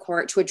urged the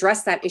court to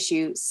address that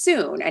issue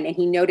soon. And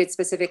he noted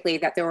specifically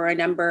that there were a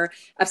number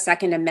of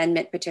Second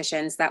Amendment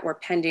petitions that were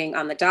pending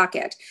on the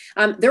docket.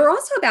 There were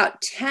also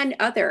about 10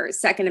 other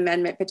Second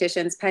Amendment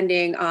petitions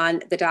pending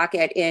on the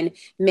docket in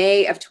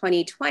May of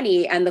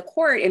 2020, and the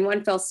court in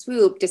one fell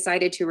swoop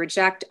decided to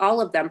reject all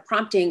of them,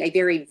 prompting a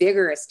very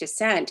vigorous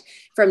dissent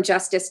from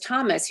Justice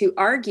Thomas, who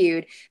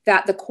argued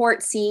that the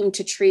court seemed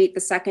to treat the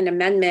Second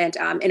Amendment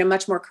in a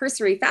much more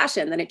cursory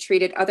fashion than it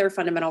treated other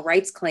fundamental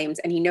rights claims.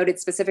 And he noted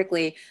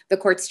specifically the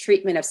court's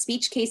treatment of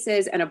speech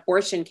cases and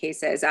abortion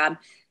cases.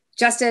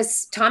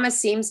 Justice Thomas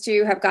seems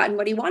to have gotten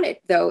what he wanted,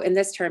 though, in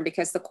this term,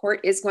 because the court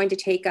is going to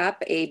take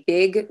up a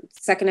big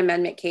Second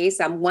Amendment case,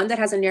 one that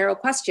has a narrow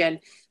question,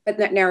 but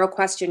that narrow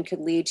question could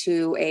lead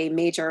to a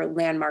major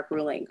landmark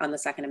ruling on the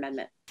Second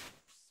Amendment.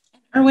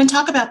 Erwin,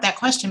 talk about that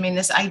question. I mean,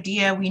 this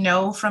idea, we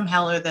know from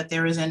Heller that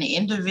there is an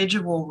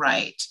individual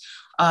right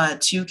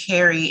to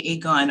carry a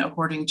gun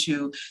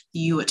to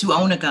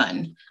own a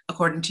gun,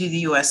 according to the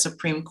U.S.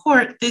 Supreme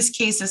Court. This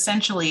case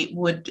essentially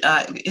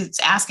it's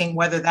asking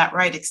whether that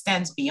right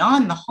extends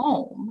beyond the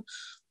home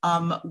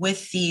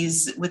with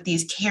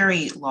these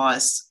carry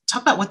laws.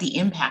 Talk about what the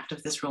impact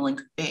of this ruling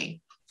could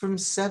be. From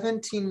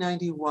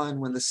 1791,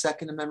 when the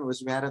Second Amendment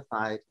was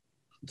ratified,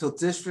 until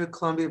District of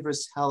Columbia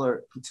versus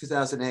Heller in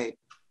 2008,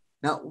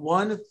 not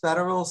one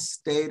federal,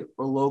 state,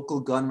 or local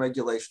gun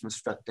regulation was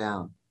struck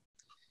down.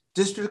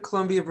 District of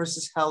Columbia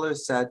versus Heller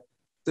said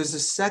there's a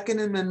Second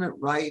Amendment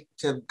right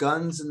to have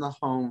guns in the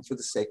home for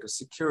the sake of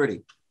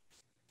security.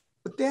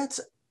 But that's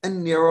a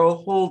narrow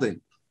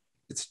holding.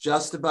 It's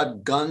just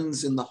about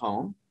guns in the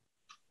home.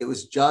 It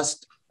was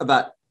just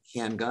about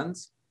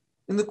handguns,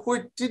 and the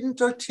court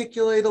didn't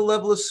articulate a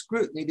level of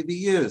scrutiny to be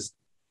used.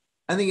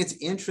 I think it's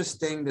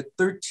interesting that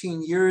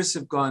 13 years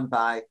have gone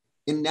by,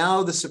 and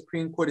now the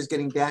Supreme Court is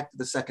getting back to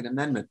the Second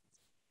Amendment.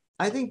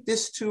 I think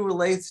this too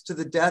relates to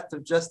the death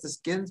of Justice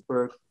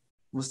Ginsburg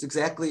almost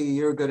exactly a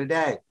year ago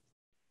today.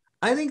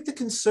 I think the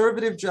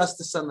conservative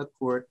justice on the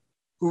court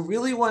who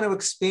really want to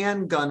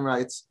expand gun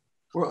rights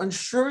were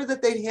unsure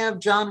that they'd have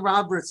John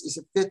Roberts as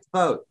a fifth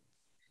vote.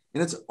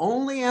 And it's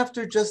only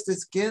after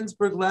Justice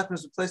Ginsburg left and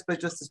was replaced by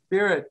Justice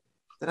Barrett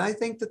that I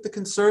think that the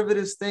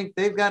conservatives think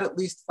they've got at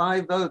least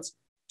 5 votes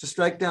to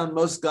strike down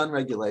most gun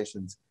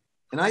regulations.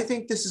 And I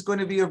think this is going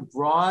to be a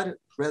broad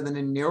rather than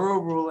a narrow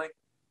ruling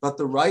about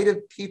the right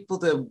of people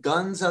to have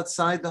guns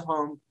outside the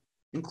home,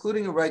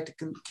 including a right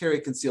to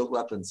carry concealed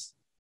weapons.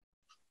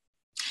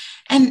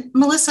 And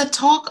Melissa,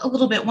 talk a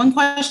little bit. One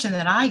question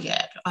that I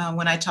get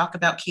when I talk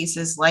about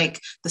cases like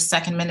the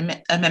Second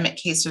Amendment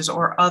cases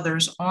or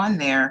others on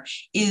there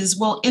is,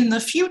 well, in the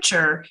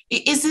future,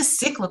 is this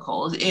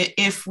cyclical?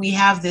 If we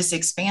have this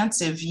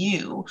expansive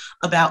view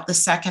about the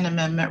Second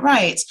Amendment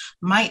rights,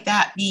 might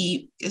that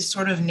be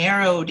sort of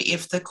narrowed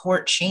if the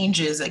court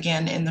changes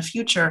again in the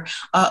future?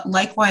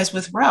 Likewise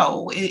with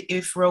Roe,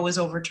 if Roe is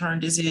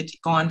overturned, is it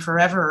gone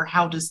forever?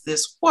 How does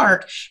this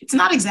work? It's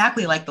not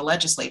exactly like the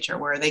legislature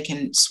where they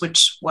can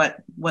switch what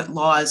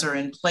laws are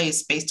in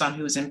place based on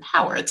who's in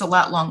power. It's a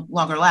lot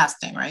longer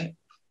lasting, right?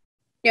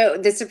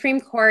 The Supreme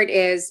Court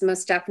is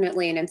most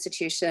definitely an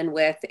institution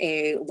with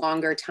a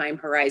longer time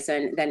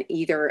horizon than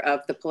either of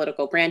the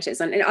political branches.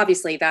 And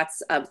obviously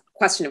that's a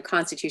question of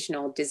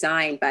constitutional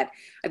design, but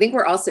I think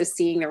we're also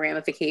seeing the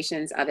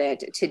ramifications of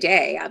it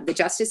today. The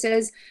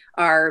justices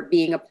are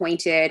being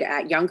appointed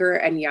at younger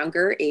and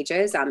younger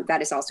ages.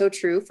 That is also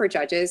true for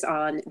judges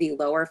on the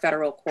lower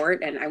federal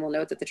court. And I will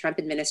note that the Trump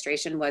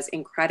administration was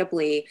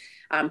incredibly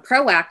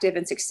proactive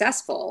and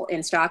successful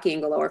in stocking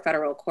the lower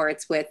federal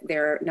courts with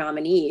their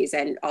nominees,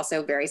 and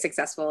also very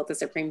successful at the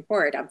Supreme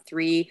Court.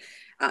 3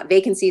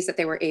 vacancies that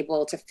they were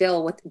able to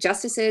fill with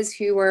justices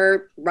who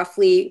were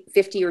roughly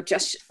 50 or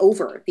just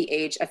over the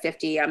age of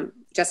 50.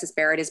 Justice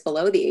Barrett is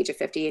below the age of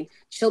 50, and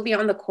she'll be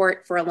on the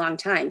court for a long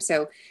time.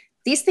 So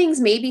these things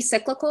may be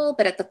cyclical,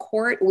 but at the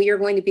court, we are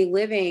going to be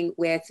living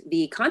with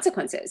the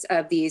consequences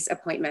of these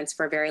appointments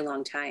for a very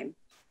long time.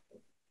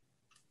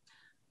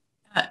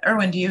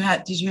 Erwin,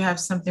 did you have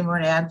something more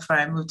to add before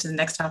I move to the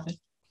next topic?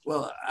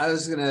 Well, I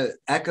was going to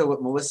echo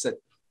what Melissa said.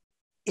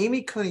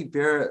 Amy Coney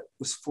Barrett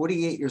was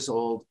 48 years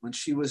old when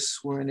she was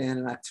sworn in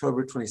on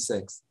October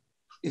 26th.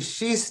 If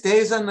she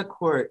stays on the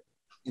court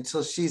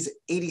until she's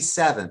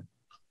 87,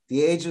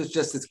 the age of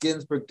Justice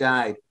Ginsburg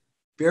died,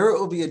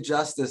 Barrett will be a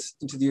justice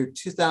into the year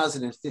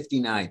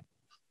 2059.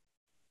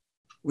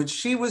 When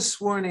she was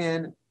sworn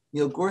in,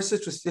 Neil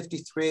Gorsuch was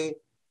 53,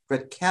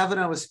 Brett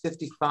Kavanaugh was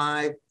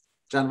 55,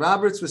 John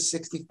Roberts was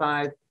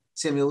 65,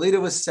 Samuel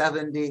Alito was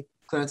 70,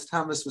 Clarence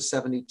Thomas was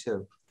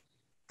 72.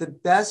 The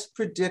best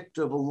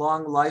predictor of a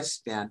long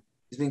lifespan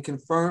has been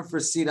confirmed for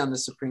a seat on the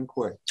Supreme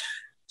Court.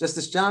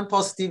 Justice John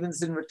Paul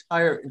Stevens didn't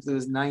retire until he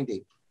was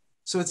 90.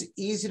 So it's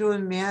easy to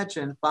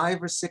imagine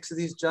 5 or 6 of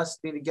these justices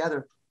being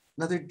together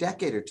another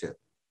decade or 2.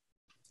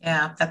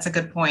 Yeah, that's a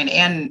good point.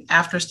 And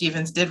after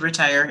Stevens did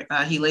retire,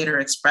 he later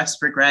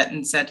expressed regret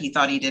and said he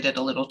thought he did it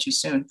a little too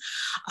soon.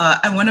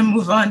 I want to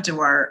move on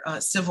to our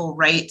civil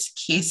rights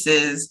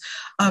cases.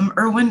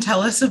 Erwin,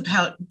 tell us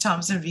about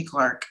Thompson v.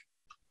 Clark.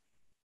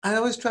 I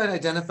always try to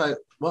identify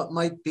what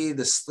might be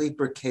the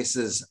sleeper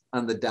cases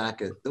on the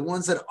docket, the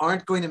ones that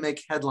aren't going to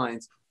make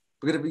headlines,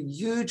 but going to have a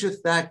huge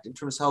effect in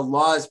terms of how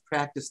law is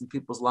practiced in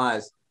people's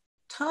lives.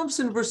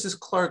 Thompson versus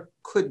Clark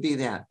could be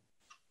that.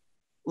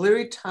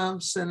 Larry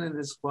Thompson and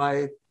his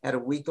wife had a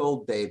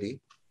week-old baby.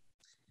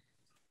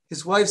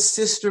 His wife's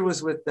sister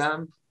was with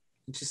them,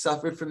 and she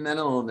suffered from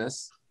mental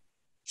illness.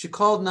 She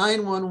called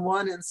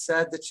 911 and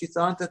said that she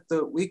thought that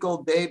the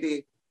week-old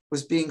baby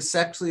was being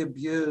sexually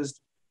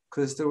abused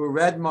because there were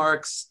red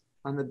marks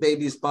on the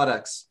baby's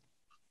buttocks.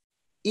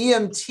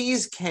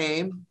 EMTs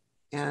came,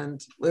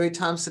 and Larry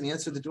Thompson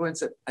answered the door and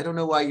said, "I don't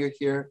know why you're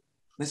here."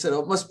 And they said,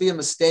 "Oh, it must be a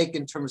mistake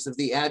in terms of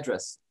the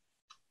address."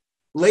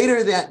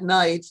 Later that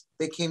night,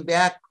 they came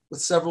back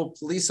with several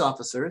police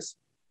officers.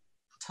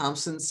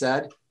 Thompson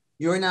said,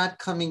 "You're not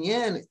coming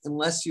in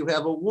unless you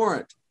have a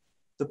warrant."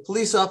 The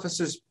police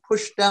officers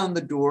pushed down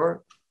the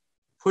door,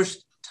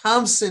 pushed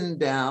Thompson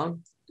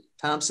down.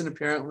 Thompson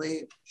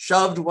apparently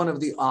shoved one of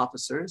the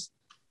officers.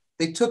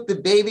 They took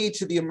the baby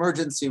to the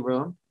emergency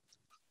room.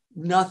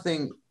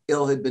 Nothing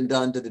ill had been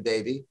done to the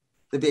baby.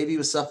 The baby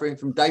was suffering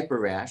from diaper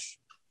rash.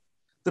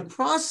 The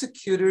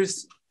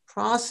prosecutors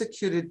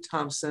prosecuted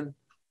Thompson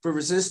for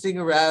resisting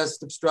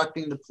arrest,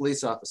 obstructing the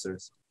police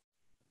officers.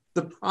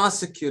 The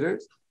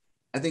prosecutors,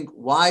 I think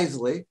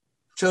wisely,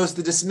 chose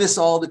to dismiss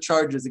all the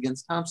charges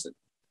against Thompson.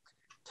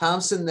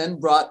 Thompson then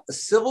brought a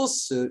civil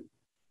suit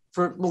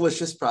for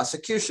malicious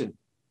prosecution.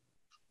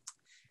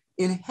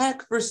 In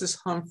Heck versus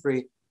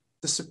Humphrey,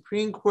 the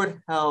Supreme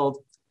Court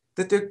held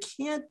that there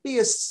can't be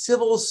a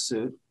civil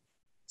suit,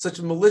 such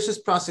a malicious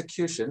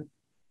prosecution,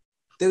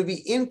 that would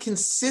be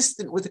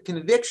inconsistent with a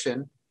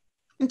conviction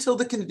until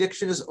the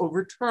conviction is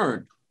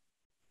overturned,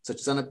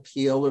 such as on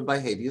appeal or by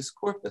habeas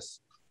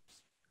corpus.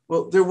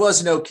 Well, there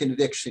was no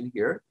conviction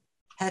here.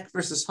 Heck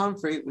versus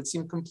Humphrey would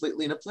seem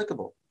completely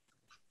inapplicable.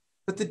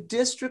 But the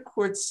district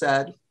court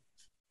said,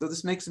 though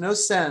this makes no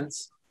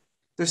sense,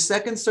 there's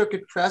Second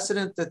Circuit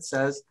precedent that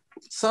says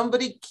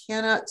somebody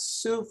cannot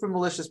sue for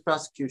malicious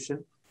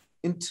prosecution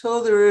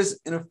until there is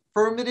an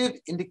affirmative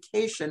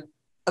indication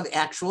of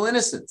actual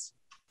innocence.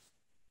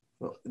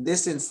 Well, in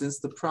this instance,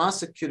 the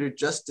prosecutor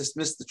just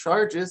dismissed the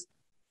charges,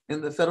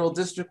 and the federal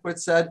district court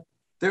said,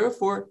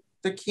 therefore,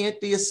 there can't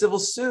be a civil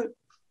suit.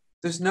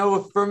 There's no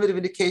affirmative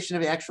indication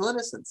of actual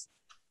innocence.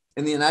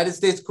 And the United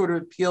States Court of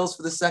Appeals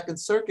for the Second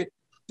Circuit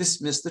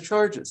dismissed the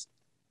charges.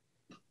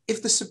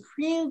 If the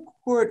Supreme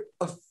Court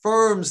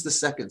affirms the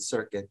Second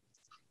Circuit,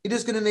 it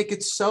is going to make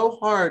it so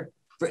hard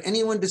for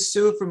anyone to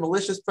sue for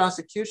malicious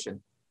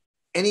prosecution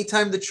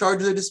anytime the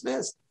charges are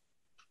dismissed.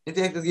 In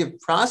fact, it'll give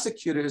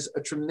prosecutors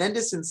a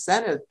tremendous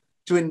incentive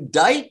to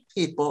indict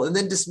people and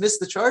then dismiss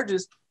the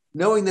charges,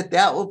 knowing that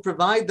that will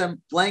provide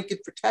them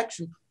blanket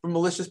protection from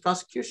malicious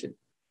prosecution.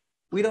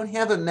 We don't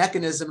have a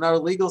mechanism in our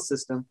legal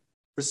system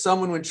for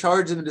someone when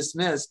charged and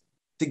dismissed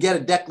to get a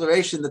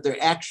declaration that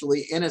they're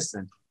actually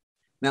innocent.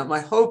 Now,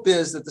 my hope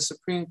is that the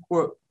Supreme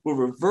Court will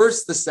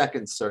reverse the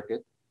Second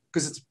Circuit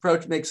because its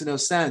approach makes no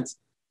sense.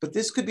 But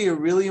this could be a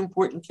really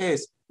important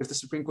case if the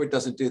Supreme Court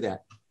doesn't do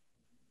that.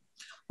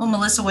 Well,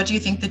 Melissa, what do you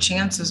think the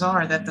chances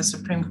are that the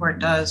Supreme Court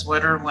does?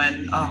 What are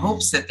one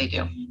hopes that they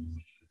do?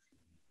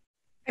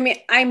 I mean,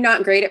 I'm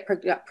not great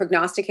at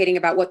prognosticating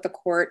about what the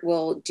court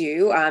will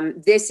do.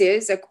 This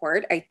is a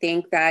court, I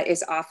think, that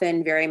is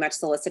often very much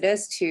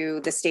solicitous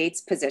to the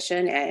state's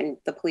position and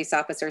the police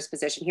officer's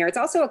position here. It's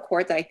also a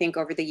court that I think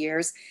over the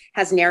years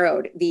has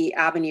narrowed the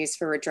avenues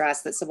for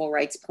redress that civil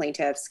rights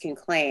plaintiffs can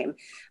claim.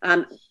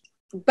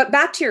 But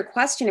back to your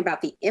question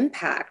about the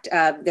impact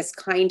of this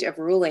kind of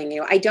ruling,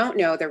 I don't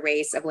know the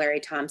race of Larry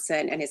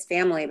Thompson and his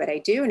family, but I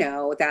do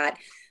know that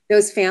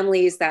those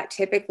families that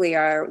typically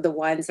are the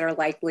ones that are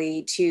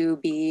likely to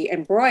be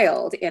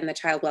embroiled in the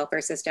child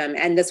welfare system,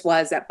 and this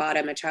was at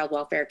bottom a child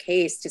welfare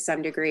case to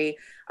some degree,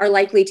 are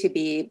likely to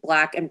be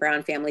Black and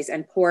brown families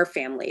and poor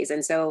families.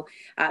 And so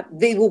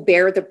they will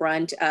bear the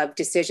brunt of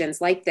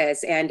decisions like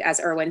this. And as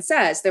Erwin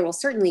says, there will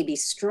certainly be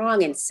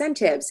strong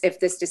incentives if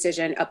this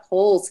decision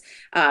upholds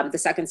the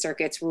Second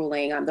Circuit's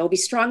ruling. There will be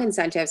strong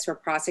incentives for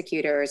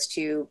prosecutors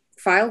to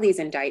file these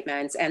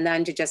indictments and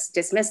then to just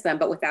dismiss them,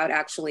 but without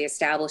actually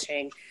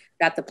establishing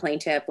that the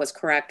plaintiff was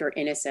correct or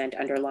innocent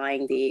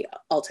underlying the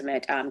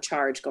ultimate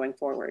charge going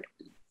forward.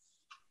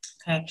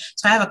 Okay,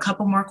 so I have a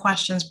couple more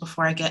questions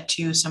before I get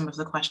to some of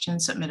the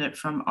questions submitted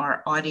from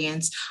our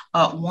audience.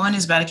 One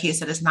is about a case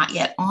that is not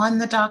yet on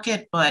the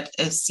docket, but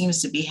it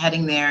seems to be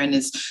heading there and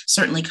is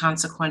certainly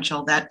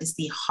consequential. That is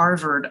the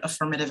Harvard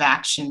affirmative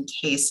action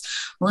case.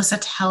 Melissa,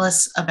 tell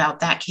us about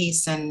that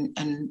case and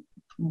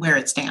where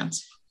it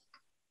stands.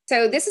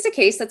 So this is a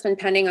case that's been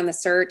pending on the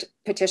cert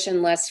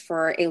petition list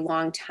for a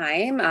long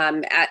time.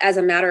 As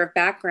a matter of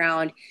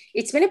background,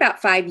 it's been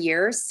about 5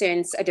 years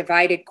since a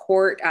divided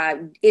court,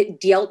 it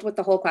dealt with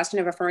the whole question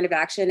of affirmative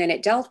action, and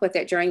it dealt with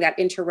it during that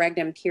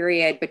interregnum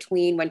period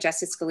between when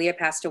Justice Scalia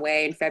passed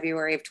away in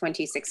February of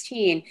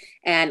 2016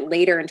 and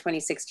later in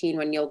 2016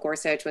 when Neil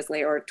Gorsuch was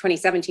or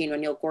 2017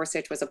 when Neil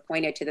Gorsuch was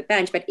appointed to the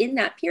bench. But in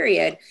that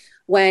period,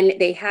 when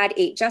they had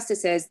 8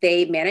 justices,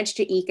 they managed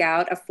to eke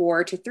out a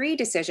 4-3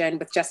 decision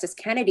with Justice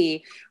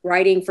Kennedy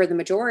writing for the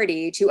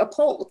majority to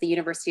uphold the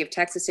University of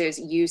Texas's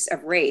use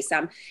of race.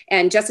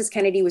 And Justice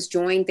Kennedy was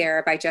joined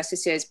there by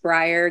Justices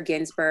Breyer,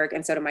 Ginsburg,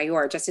 and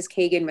Sotomayor. Justice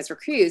Kagan was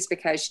recused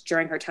because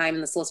during her time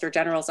in the Solicitor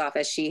General's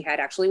office, she had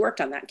actually worked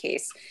on that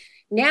case.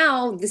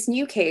 Now, this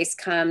new case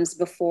comes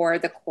before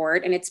the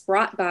court, and it's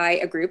brought by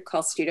a group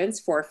called Students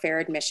for Fair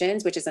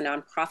Admissions, which is a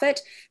nonprofit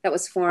that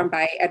was formed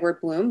by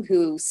Edward Bloom,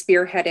 who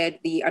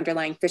spearheaded the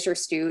underlying Fisher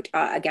suit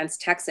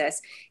against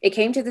Texas. It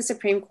came to the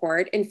Supreme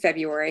Court in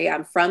February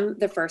from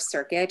the First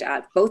Circuit.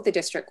 Both the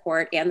District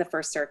Court and the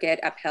First Circuit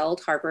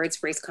upheld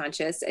Harvard's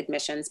race-conscious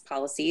admissions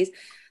policies.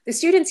 The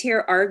students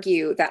here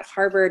argue that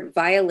Harvard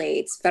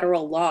violates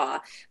federal law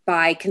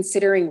by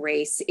considering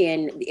race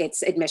in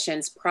its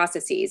admissions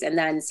processes. And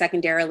then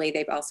secondarily,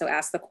 they've also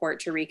asked the court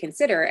to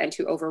reconsider and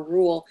to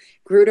overrule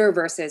Grutter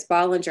versus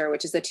Bollinger,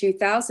 which is the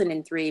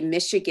 2003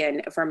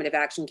 Michigan affirmative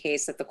action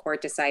case that the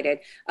court decided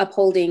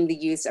upholding the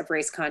use of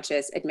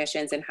race-conscious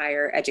admissions in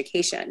higher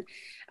education.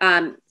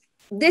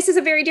 This is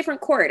a very different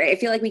court. I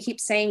feel like we keep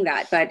saying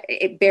that, but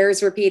it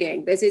bears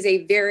repeating. This is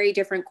a very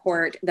different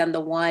court than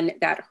the one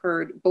that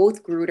heard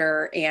both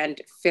Grutter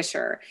and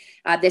Fisher.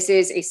 This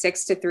is a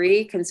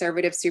 6-3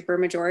 conservative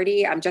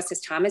supermajority. Justice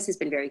Thomas has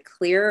been very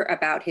clear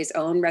about his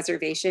own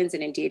reservations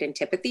and indeed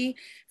antipathy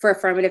for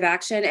affirmative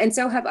action, and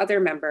so have other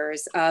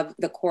members of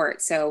the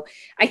court. So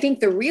I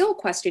think the real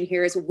question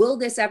here is, will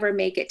this ever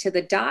make it to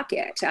the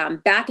docket?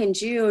 Back in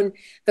June,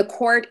 the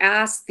court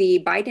asked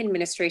the Biden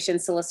administration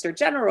Solicitor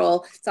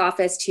General's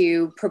office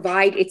to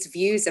provide its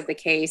views of the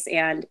case,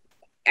 and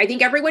I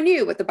think everyone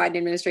knew what the Biden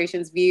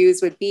administration's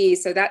views would be.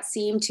 So that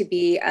seemed to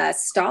be a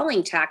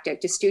stalling tactic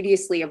to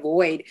studiously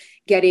avoid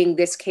getting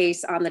this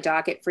case on the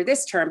docket for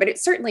this term. But it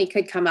certainly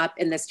could come up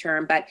in this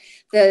term. But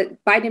the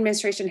Biden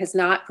administration has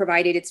not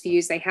provided its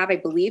views. They have, I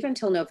believe,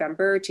 until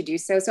November to do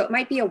so. So it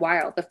might be a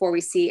while before we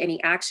see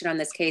any action on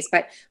this case.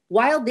 But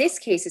while this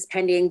case is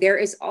pending, there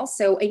is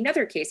also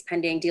another case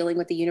pending dealing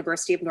with the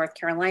University of North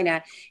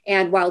Carolina.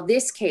 And while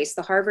this case,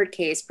 the Harvard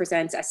case,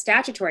 presents a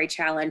statutory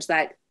challenge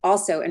that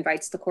also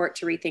invites the court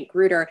to rethink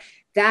Grutter,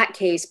 that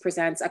case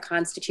presents a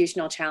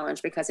constitutional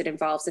challenge because it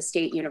involves a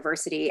state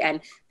university.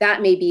 And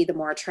that may be the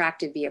more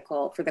attractive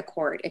vehicle for the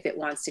court if it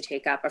wants to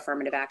take up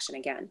affirmative action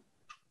again.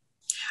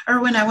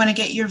 Erwin, I want to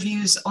get your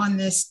views on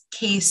this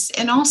case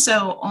and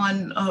also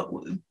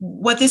on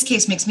what this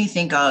case makes me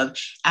think of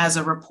as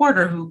a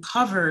reporter who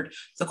covered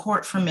the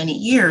court for many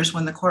years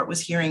when the court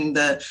was hearing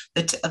the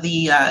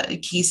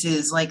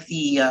cases like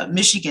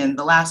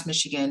the last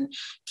Michigan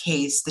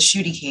case, the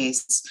Schuette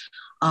case.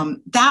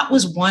 That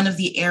was one of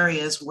the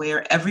areas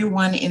where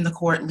everyone in the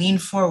court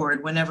leaned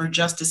forward whenever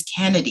Justice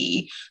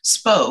Kennedy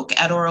spoke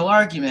at oral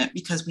argument,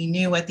 because we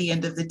knew at the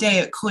end of the day,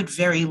 it could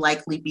very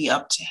likely be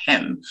up to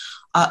him.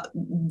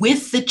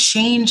 With the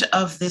change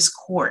of this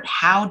court,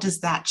 how does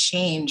that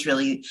change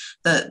really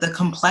the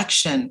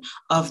complexion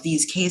of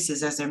these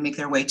cases as they make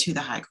their way to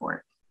the high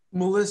court?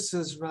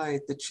 Melissa's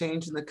right. The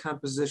change in the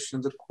composition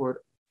of the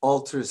court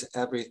alters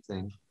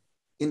everything.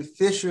 In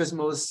Fisher, as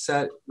Melissa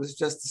said, it was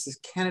Justices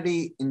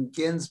Kennedy and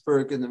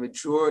Ginsburg in the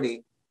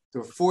majority.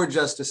 There were 4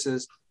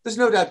 justices. There's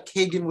no doubt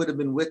Kagan would have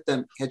been with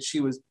them had she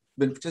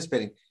been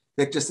participating.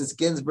 In fact, Justice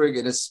Ginsburg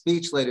in a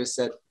speech later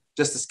said,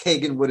 Justice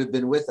Kagan would have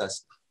been with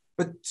us.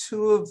 But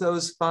 2 of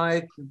those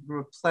 5 were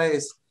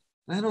replaced.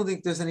 And I don't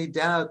think there's any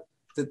doubt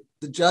that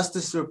the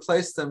justice who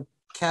replaced them,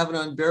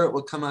 Kavanaugh and Barrett,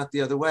 will come out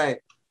the other way.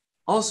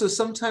 Also,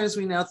 sometimes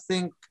we now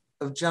think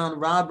of John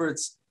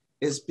Roberts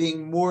as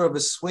being more of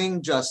a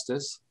swing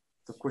justice.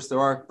 Of course, there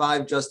are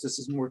 5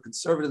 justices more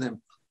conservative than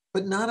him,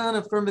 but not on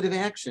affirmative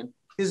action.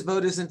 His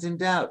vote isn't in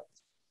doubt.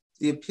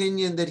 The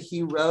opinion that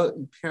he wrote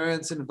in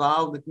Parents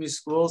Involved with Community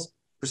Schools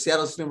for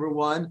Seattle's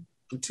 #1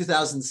 in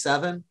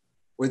 2007,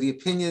 or the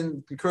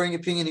concurring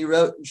opinion he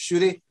wrote in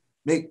Schuette,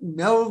 leave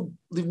no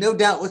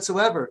doubt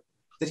whatsoever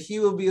that he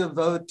will be a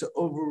vote to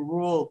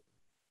overrule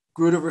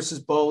Grutter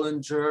versus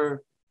Bollinger,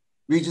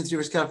 Regency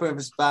versus California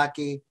versus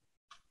Bakke,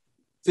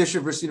 Fisher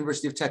versus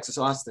University of Texas,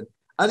 Austin.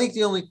 I think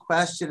the only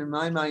question in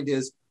my mind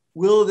is,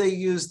 will they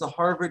use the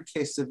Harvard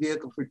case as a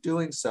vehicle for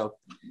doing so?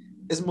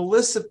 As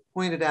Melissa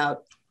pointed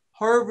out,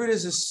 Harvard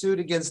is a suit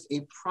against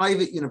a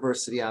private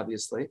university,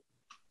 obviously.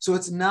 So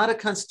it's not a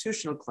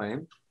constitutional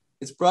claim.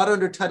 It's brought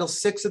under Title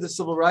VI of the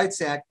Civil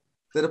Rights Act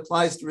that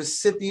applies to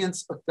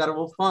recipients of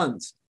federal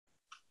funds.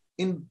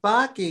 In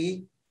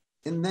Bakke,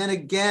 and then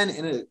again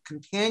in a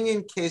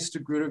companion case to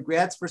Grutter,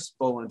 Gratz versus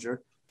Bollinger,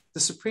 the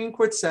Supreme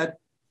Court said,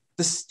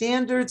 the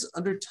standards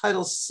under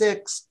Title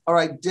VI are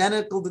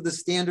identical to the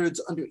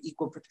standards under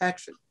equal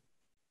protection.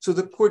 So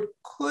the court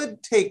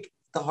could take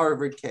the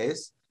Harvard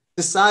case,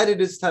 decide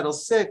it is Title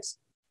VI,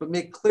 but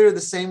make clear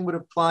the same would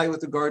apply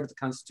with regard to the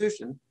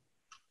Constitution.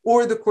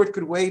 Or the court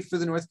could wait for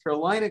the North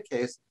Carolina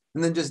case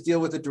and then just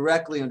deal with it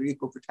directly under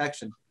equal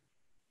protection.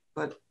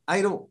 But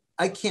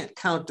I can't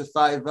count to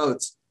 5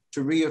 votes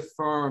to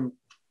reaffirm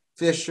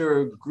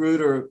Fisher,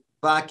 Grutter,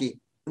 Bakke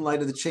in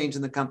light of the change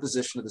in the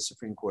composition of the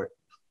Supreme Court.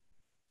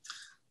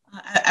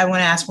 I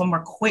want to ask one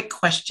more quick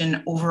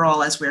question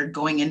overall as we're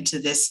going into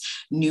this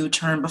new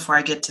term before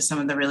I get to some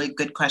of the really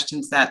good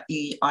questions that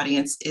the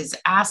audience is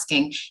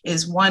asking.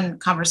 Is one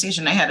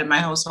conversation I had in my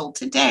household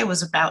today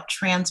was about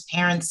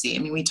transparency. I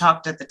mean, we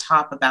talked at the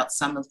top about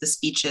some of the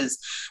speeches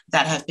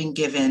that have been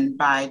given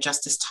by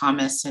Justice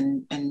Thomas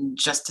and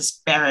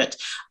Justice Barrett.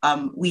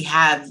 We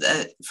have,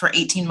 for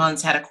 18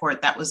 months, had a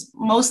court that was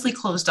mostly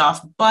closed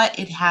off, but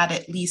it had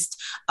at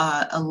least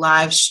a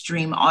live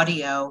stream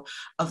audio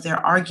of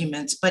their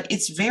arguments. But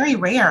it's very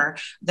rare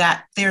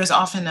that there's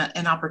often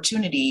an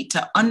opportunity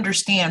to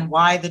understand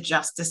why the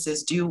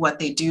justices do what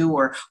they do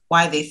or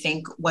why they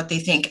think what they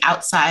think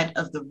outside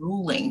of the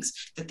rulings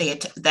that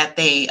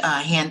they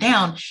hand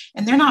down.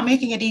 And they're not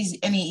making it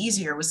any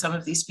easier with some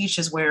of these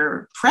speeches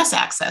where press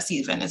access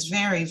even is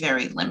very,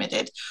 very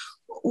limited.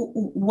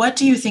 What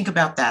do you think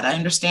about that? I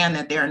understand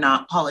that they're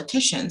not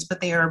politicians,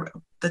 but they are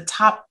the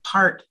top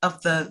part of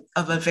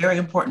a very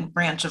important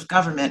branch of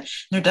government.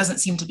 There doesn't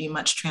seem to be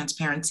much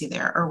transparency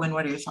there. Erwin,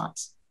 what are your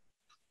thoughts?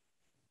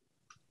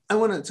 I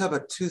want to talk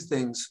about 2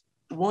 things.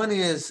 One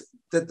is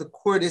that the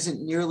court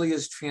isn't nearly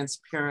as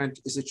transparent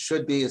as it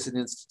should be as an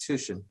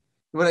institution.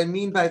 What I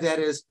mean by that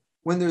is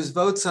when there's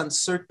votes on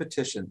cert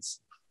petitions,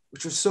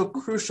 which are so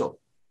crucial,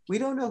 we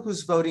don't know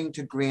who's voting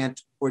to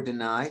grant or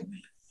deny.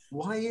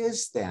 Why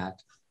is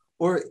that?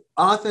 Or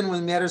often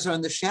when matters are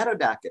on the shadow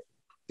docket,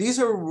 these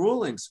are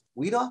rulings.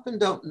 We often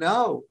don't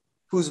know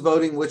who's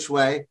voting which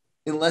way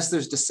unless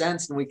there's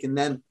dissents and we can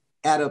then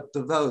add up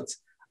the votes.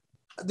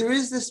 There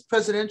is this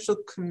presidential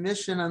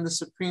commission on the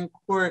Supreme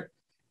Court,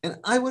 and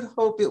I would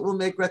hope it will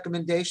make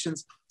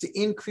recommendations to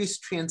increase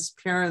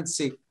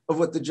transparency of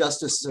what the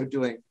justices are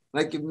doing.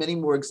 And I give many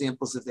more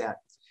examples of that.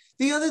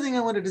 The other thing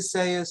I wanted to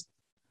say is,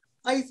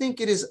 I think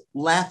it is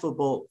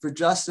laughable for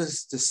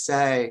justice to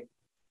say,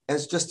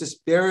 as Justice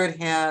Barrett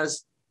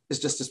has, as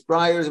Justice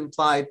Breyer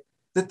implied,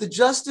 that the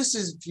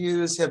justices'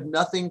 views have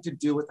nothing to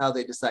do with how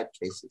they decide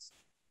cases.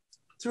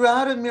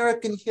 Throughout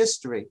American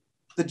history,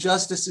 the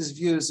justices'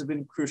 views have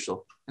been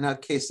crucial in how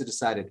cases are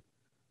decided.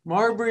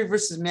 Marbury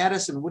versus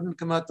Madison wouldn't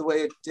come out the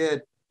way it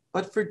did,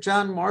 but for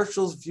John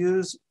Marshall's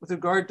views with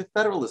regard to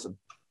federalism.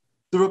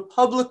 The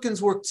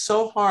Republicans worked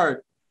so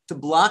hard to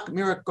block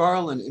Merrick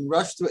Garland and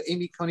rush through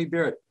Amy Coney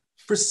Barrett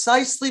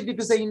precisely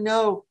because they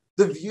know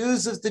the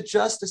views of the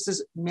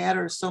justices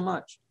matter so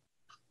much.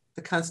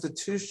 The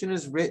Constitution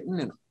is written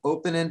in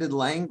open-ended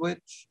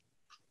language.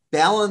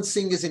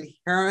 Balancing is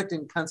inherent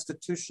in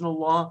constitutional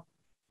law.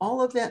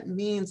 All of that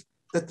means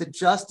that the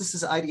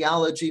justices'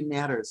 ideology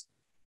matters.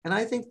 And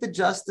I think the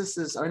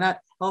justices are not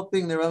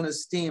helping their own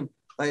esteem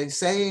by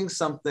saying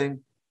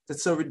something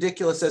that's so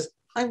ridiculous as,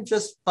 I'm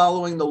just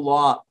following the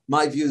law,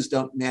 my views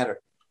don't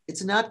matter.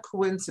 It's not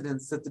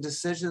coincidence that the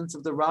decisions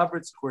of the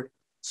Roberts Court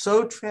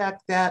so track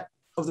that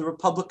of the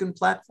Republican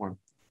platform.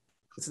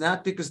 It's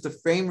not because the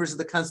framers of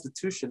the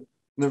Constitution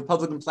and the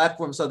Republican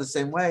platform saw the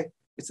same way.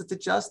 It's that the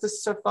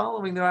justices are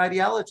following their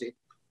ideology,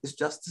 as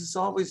justices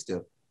always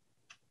do.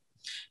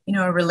 You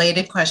know, a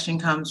related question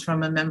comes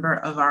from a member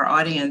of our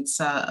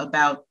audience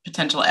about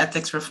potential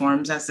ethics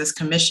reforms as this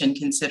commission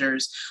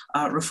considers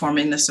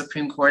reforming the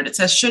Supreme Court. It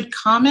says, should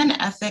common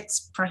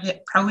ethics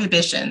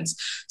prohibitions,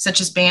 such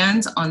as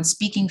bans on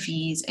speaking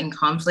fees and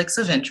conflicts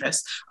of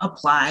interest,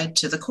 apply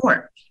to the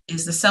court?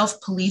 Is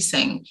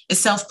self-policing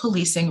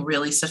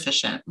really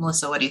sufficient?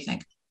 Melissa, what do you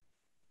think?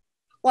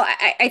 Well,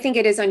 I think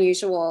it is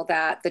unusual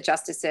that the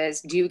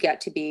justices do get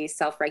to be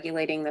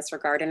self-regulating in this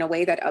regard in a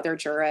way that other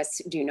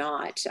jurists do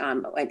not,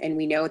 and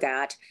we know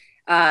that.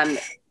 I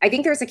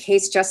think there's a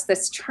case just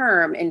this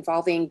term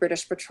involving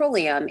British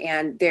Petroleum,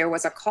 and there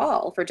was a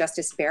call for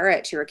Justice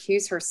Barrett to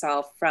recuse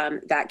herself from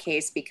that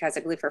case because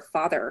I believe her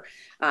father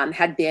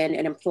had been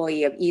an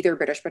employee of either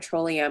British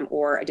Petroleum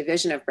or a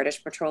division of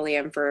British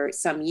Petroleum for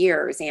some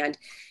years. And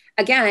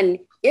again,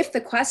 if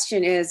the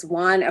question is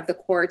one of the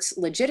court's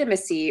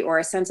legitimacy or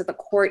a sense that the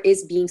court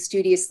is being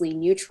studiously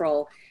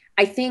neutral,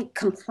 I think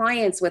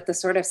compliance with the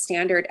sort of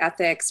standard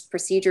ethics,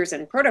 procedures,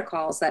 and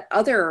protocols that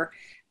other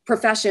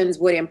professions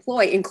would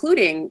employ,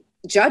 including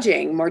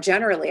judging more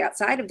generally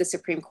outside of the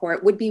Supreme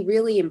Court, would be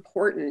really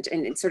important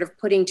in sort of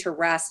putting to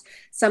rest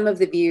some of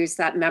the views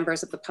that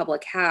members of the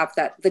public have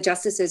that the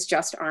justices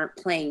just aren't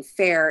playing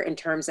fair in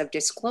terms of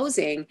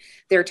disclosing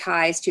their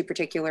ties to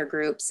particular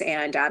groups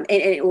and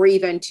or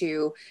even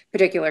to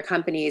particular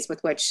companies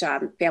with which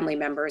family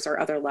members or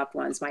other loved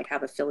ones might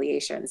have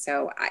affiliation.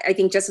 So I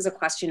think just as a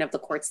question of the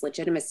court's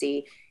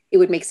legitimacy, it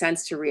would make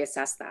sense to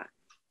reassess that.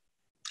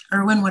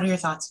 Erwin, what are your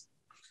thoughts?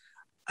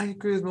 I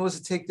agree with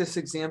Melissa. Take this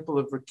example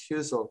of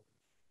recusal.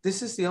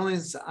 This is the only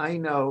instance I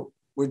know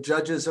where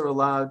judges are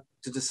allowed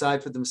to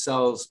decide for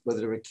themselves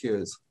whether to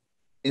recuse.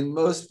 In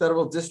most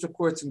federal district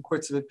courts and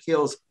courts of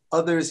appeals,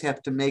 others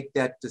have to make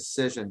that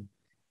decision.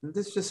 And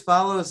this just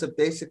follows a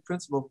basic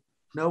principle.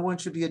 No one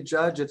should be a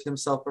judge of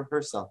himself or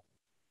herself.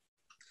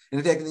 And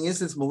in fact, in the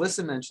instance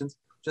Melissa mentions,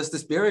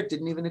 Justice Barrett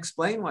didn't even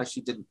explain why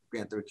she didn't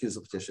grant the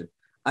recusal petition.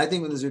 I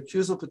think when there's a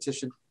recusal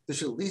petition, there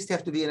should at least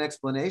have to be an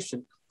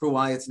explanation for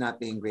why it's not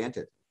being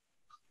granted.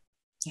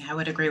 Yeah, I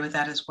would agree with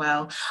that as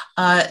well.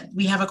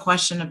 We have a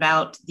question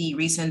about the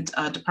recent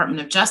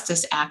Department of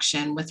Justice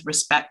action with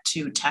respect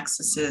to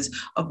Texas's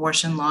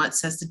abortion law. It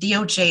says the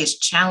DOJ is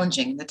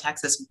challenging the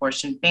Texas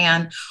abortion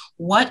ban.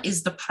 What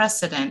is the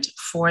precedent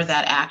for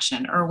that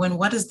action? Erwin,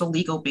 what is the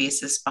legal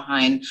basis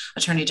behind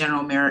Attorney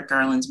General Merrick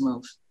Garland's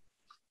move?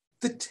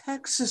 The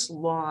Texas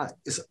law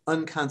is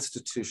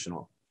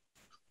unconstitutional.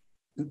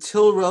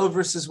 Until Roe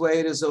versus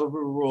Wade is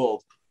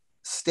overruled,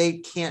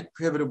 state can't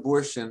prohibit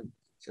abortion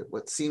at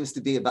what seems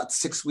to be about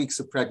 6 weeks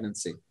of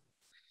pregnancy.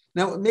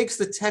 Now, what makes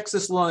the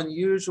Texas law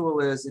unusual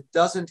is it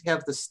doesn't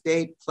have the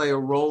state play a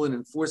role in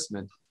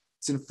enforcement.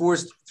 It's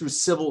enforced through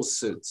civil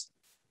suits.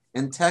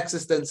 And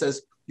Texas then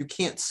says, you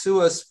can't sue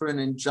us for an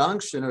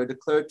injunction or a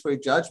declaratory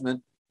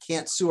judgment,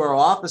 can't sue our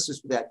officers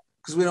for that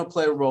because we don't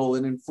play a role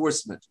in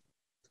enforcement.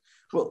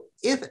 Well,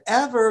 if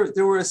ever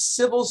there were a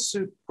civil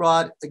suit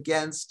brought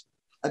against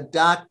a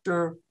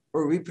doctor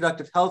or a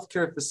reproductive health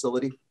care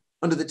facility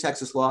under the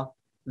Texas law,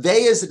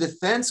 they as a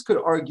defense could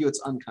argue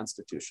it's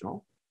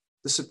unconstitutional.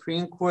 The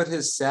Supreme Court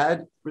has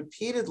said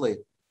repeatedly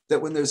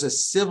that when there's a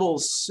civil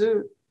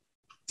suit,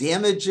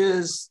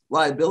 damages,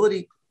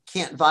 liability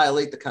can't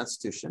violate the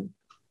Constitution.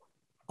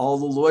 All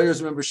the lawyers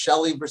remember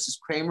Shelley versus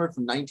Kramer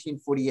from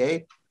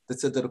 1948 that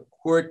said that a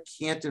court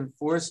can't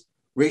enforce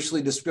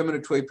racially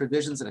discriminatory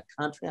provisions in a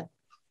contract.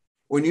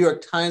 Or New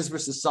York Times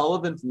versus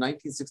Sullivan from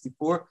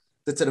 1964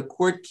 that said a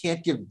court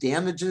can't give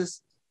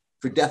damages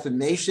for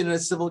defamation in a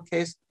civil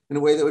case in a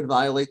way that would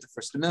violate the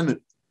First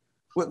Amendment.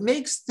 What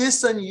makes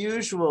this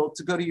unusual,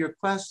 to go to your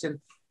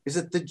question, is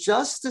that the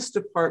Justice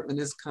Department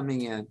is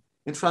coming in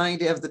and trying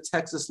to have the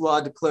Texas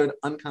law declared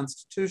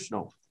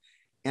unconstitutional.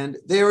 And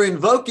they're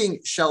invoking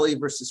Shelley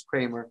versus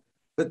Kramer,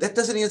 but that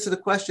doesn't answer the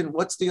question,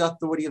 what's the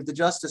authority of the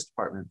Justice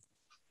Department?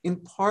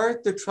 In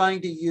part, they're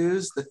trying to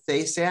use the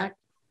FACE Act,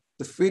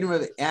 the freedom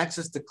of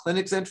access to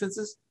clinics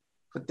entrances,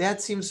 but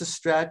that seems a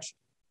stretch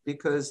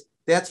because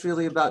that's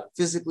really about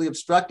physically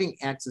obstructing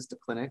access to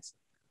clinics.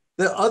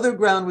 The other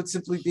ground would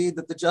simply be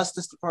that the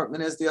Justice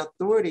Department has the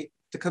authority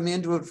to come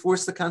in to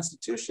enforce the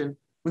Constitution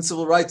when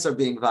civil rights are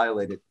being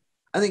violated.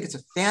 I think it's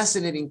a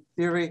fascinating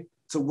theory.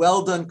 It's a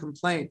well-done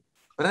complaint,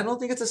 but I don't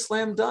think it's a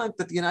slam dunk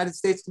that the United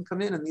States can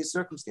come in these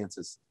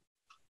circumstances.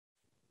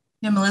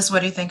 Yeah, Melissa, what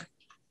do you think?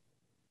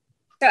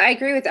 So I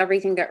agree with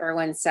everything that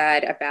Erwin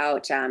said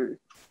about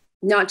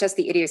not just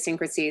the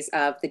idiosyncrasies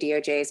of the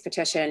DOJ's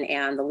petition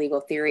and the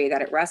legal theory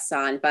that it rests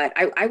on, but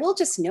I will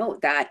just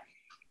note that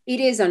it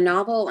is a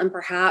novel and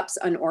perhaps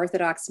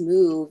unorthodox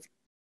move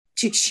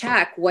to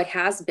check what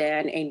has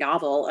been a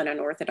novel and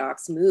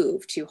unorthodox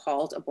move to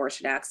halt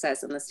abortion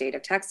access in the state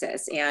of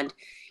Texas. And,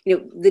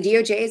 the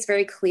DOJ is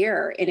very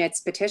clear in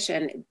its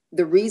petition,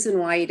 the reason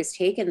why it has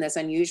taken this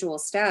unusual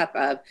step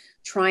of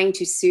trying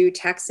to sue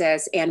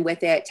Texas and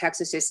with it,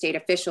 Texas's state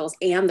officials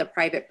and the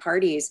private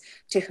parties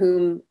to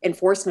whom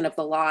enforcement of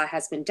the law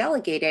has been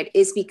delegated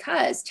is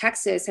because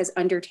Texas has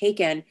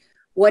undertaken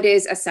what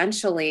is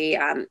essentially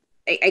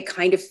a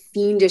kind of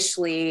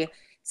fiendishly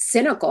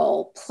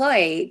cynical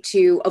play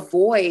to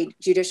avoid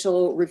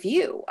judicial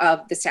review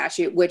of the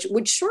statute, which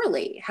would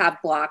surely have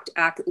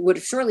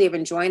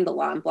enjoined the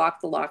law and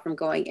blocked the law from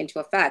going into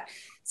effect.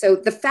 So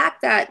the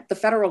fact that the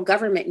federal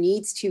government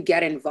needs to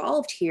get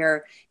involved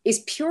here is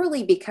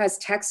purely because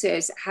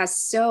Texas has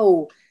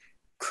so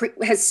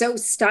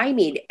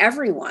stymied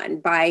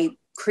everyone by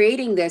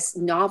creating this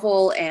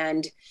novel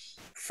and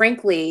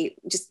frankly,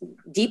 just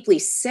deeply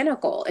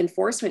cynical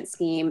enforcement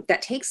scheme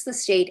that takes the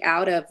state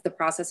out of the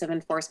process of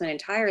enforcement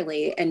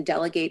entirely and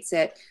delegates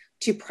it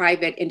to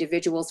private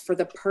individuals for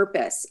the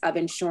purpose of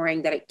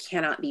ensuring that it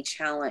cannot be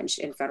challenged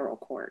in federal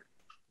court.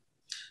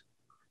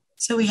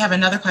 So we have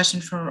another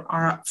question from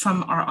our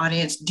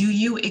audience. Do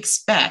you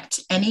expect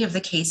any of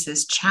the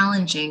cases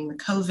challenging the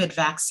COVID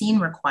vaccine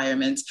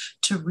requirements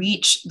to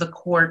reach the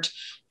court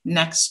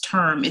next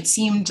term? It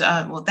seemed,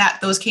 that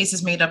those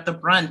cases made up the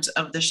brunt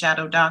of the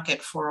shadow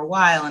docket for a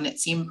while. And it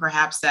seemed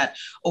perhaps that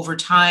over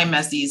time,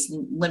 as these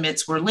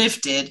limits were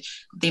lifted,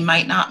 they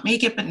might not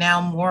make it, but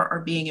now more are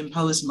being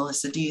imposed.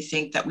 Melissa, do you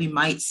think that we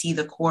might see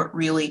the court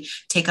really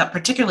take up,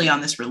 particularly on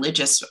this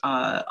religious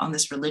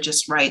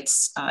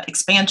rights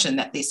expansion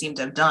that they seem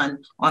to have done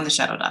on the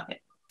shadow docket?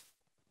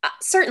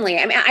 Certainly.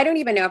 I mean, I don't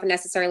even know if it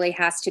necessarily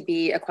has to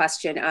be a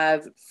question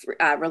of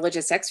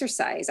religious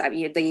exercise. I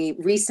mean, the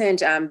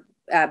recent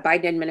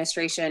Biden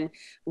administration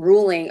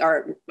ruling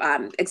or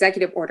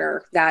executive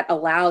order that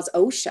allows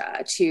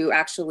OSHA to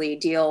actually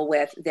deal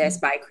with this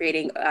by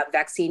creating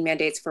vaccine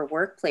mandates for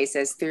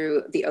workplaces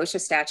through the OSHA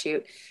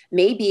statute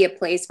may be a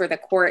place where the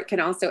court can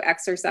also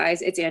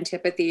exercise its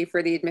antipathy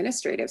for the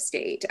administrative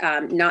state,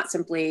 not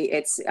simply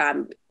its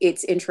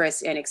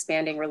interest in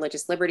expanding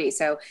religious liberty.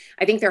 So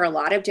I think there are a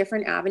lot of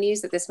different avenues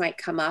that this might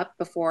come up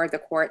before the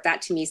court.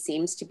 That to me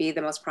seems to be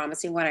the most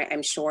promising one.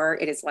 I'm sure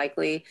it is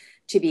likely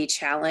to be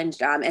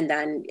challenged. And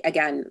then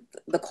again,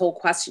 the whole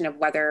question of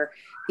whether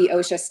the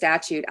OSHA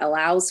statute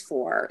allows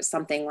for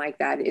something like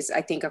that is,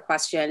 I think, a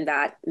question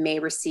that may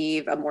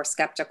receive a more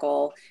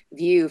skeptical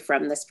view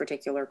from this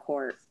particular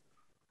court.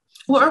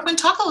 Well, Erwin,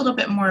 talk a little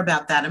bit more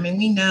about that. I mean,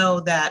 we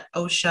know that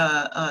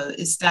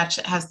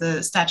OSHA has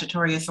the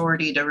statutory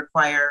authority to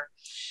require,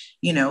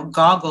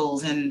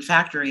 goggles in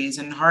factories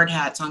and hard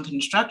hats on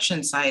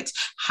construction sites.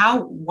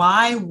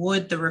 Why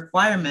would the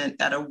requirement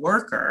that a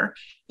worker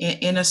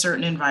in a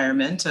certain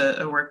environment,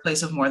 a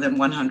workplace of more than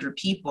 100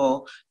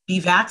 people, be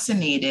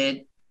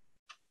vaccinated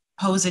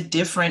pose a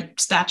different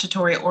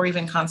statutory or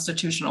even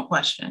constitutional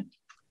question?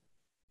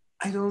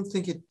 I don't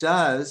think it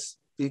does,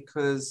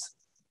 because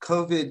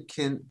COVID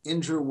can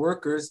injure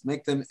workers,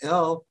 make them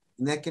ill,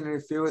 and that can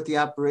interfere with the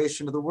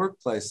operation of the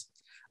workplace.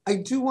 I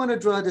do want to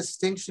draw a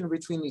distinction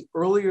between the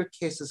earlier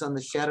cases on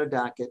the shadow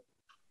docket,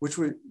 which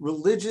were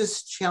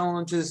religious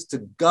challenges to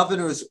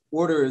governor's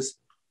orders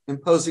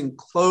imposing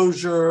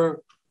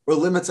closure or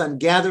limits on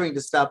gathering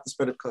to stop the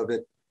spread of COVID,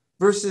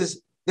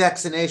 versus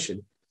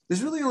vaccination.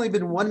 There's really only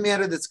been one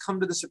matter that's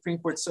come to the Supreme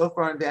Court so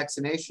far on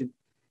vaccination.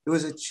 It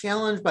was a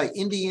challenge by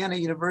Indiana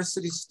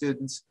University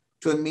students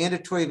to a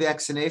mandatory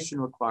vaccination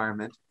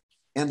requirement,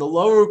 and the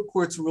lower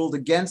courts ruled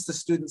against the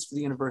students for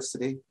the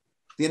university.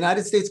 The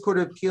United States Court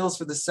of Appeals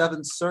for the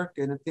Seventh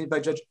Circuit, an opinion by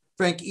Judge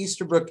Frank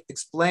Easterbrook,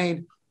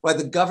 explained why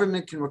the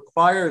government can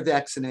require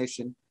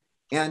vaccination,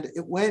 and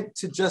it went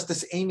to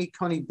Justice Amy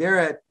Coney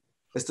Barrett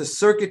as the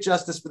circuit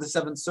justice for the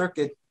Seventh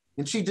Circuit,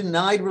 and she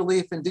denied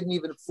relief and didn't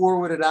even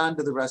forward it on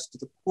to the rest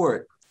of the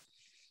court.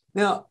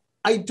 Now,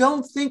 I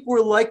don't think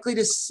we're likely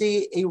to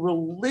see a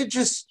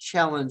religious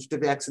challenge to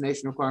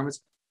vaccination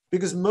requirements,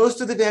 because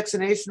most of the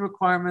vaccination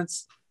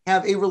requirements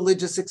have a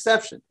religious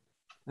exception.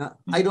 Now,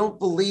 I don't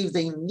believe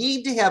they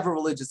need to have a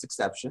religious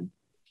exception,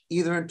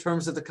 either in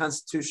terms of the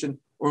Constitution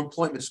or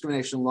employment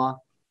discrimination law,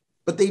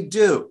 but they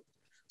do.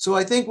 So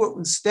I think what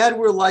instead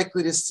we're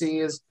likely to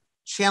see is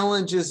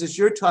challenges, as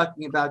you're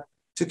talking about,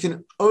 to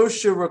can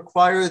OSHA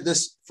require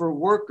this for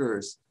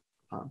workers?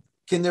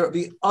 Can there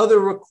be other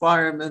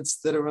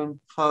requirements that are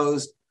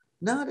imposed,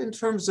 not in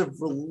terms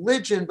of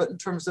religion, but in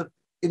terms of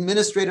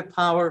administrative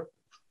power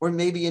or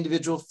maybe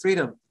individual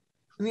freedom?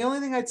 And the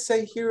only thing I'd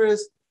say here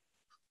is,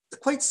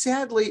 quite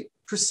sadly,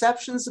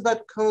 perceptions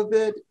about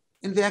COVID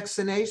and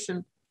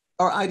vaccination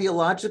are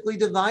ideologically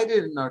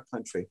divided in our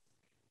country.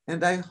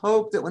 And I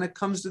hope that when it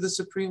comes to the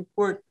Supreme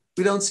Court,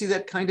 we don't see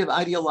that kind of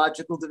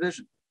ideological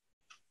division.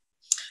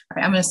 All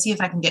right, I'm going to see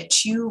if I can get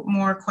two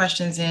more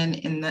questions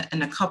in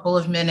a couple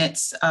of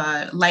minutes,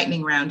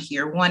 lightning round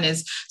here. One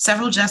is,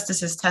 several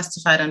justices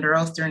testified under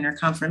oath during their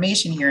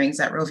confirmation hearings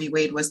that Roe v.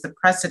 Wade was the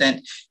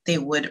precedent they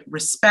would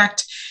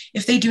respect.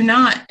 If they do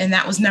not, and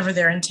that was never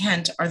their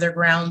intent, are there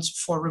grounds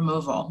for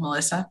removal?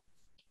 Melissa?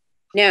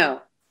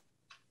 No.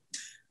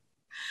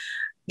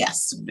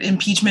 Yes,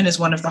 impeachment is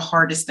one of the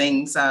hardest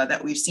things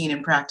that we've seen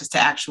in practice to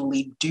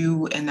actually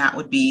do, and that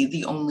would be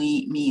the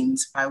only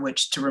means by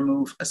which to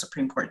remove a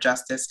Supreme Court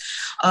justice.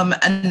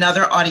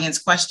 Another audience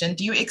question,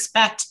 do you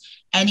expect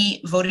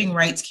any voting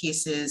rights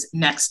cases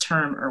next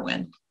term,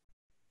 Erwin?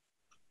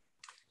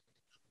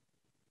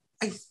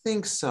 I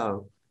think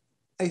so.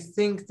 I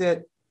think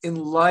that in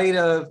light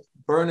of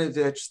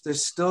Brnovich,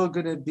 there's still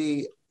going to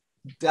be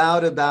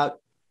doubt about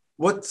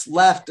what's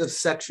left of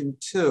Section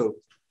 2.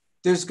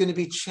 There's going to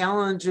be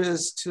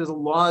challenges to the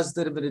laws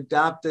that have been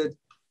adopted,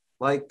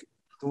 like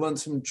the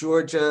ones from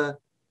Georgia,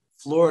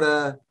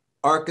 Florida,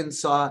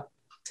 Arkansas,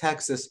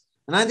 Texas.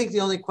 And I think the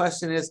only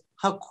question is,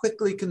 how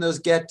quickly can those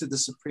get to the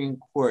Supreme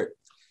Court?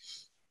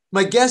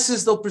 My guess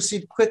is they'll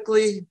proceed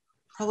quickly,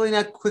 probably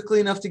not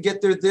quickly enough to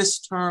get there this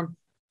term,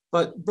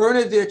 but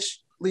Brnovich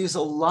leaves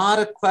a lot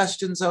of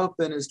questions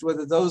open as to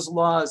whether those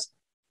laws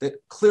that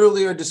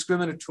clearly are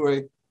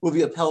discriminatory will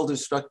be upheld or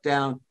struck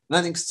down. And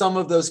I think some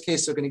of those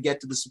cases are going to get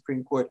to the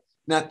Supreme Court,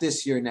 not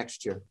this year,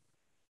 next year.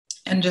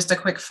 And just a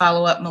quick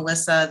follow-up,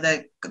 Melissa,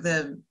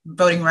 the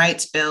voting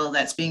rights bill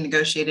that's being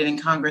negotiated in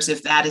Congress,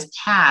 if that is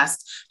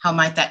passed, how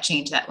might that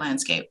change that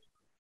landscape?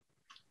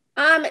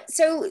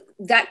 So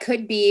that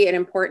could be an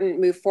important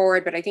move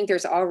forward, but I think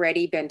there's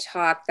already been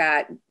talk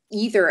that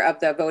either of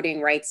the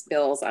voting rights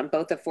bills,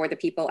 both the For the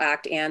People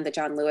Act and the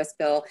John Lewis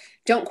bill,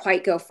 don't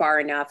quite go far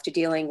enough to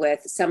dealing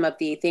with some of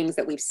the things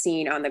that we've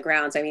seen on the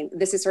grounds. I mean,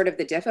 this is sort of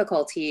the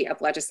difficulty of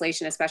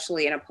legislation,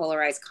 especially in a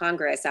polarized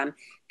Congress.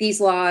 These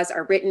laws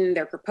are written,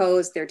 they're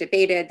proposed, they're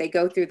debated, they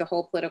go through the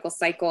whole political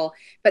cycle,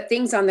 but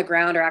things on the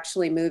ground are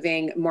actually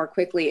moving more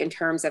quickly in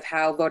terms of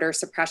how voter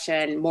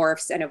suppression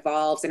morphs and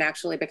evolves and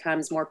actually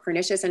becomes more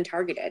pernicious and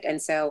targeted. And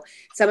so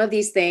some of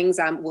these things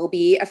will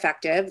be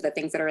effective, the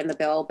things that are in the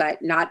bill, but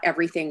not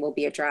everything will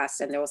be addressed,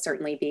 and there will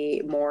certainly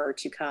be more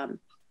to come.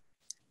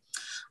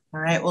 All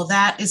right, well,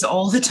 that is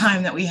all the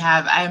time that we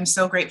have. I am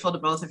so grateful to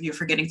both of you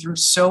for getting through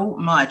so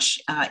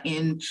much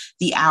in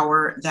the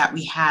hour that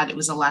we had. It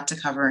was a lot to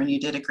cover, and you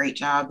did a great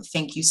job.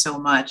 Thank you so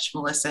much,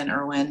 Melissa and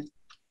Erwin. Thank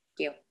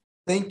you.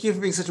 Thank you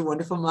for being such a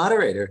wonderful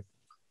moderator.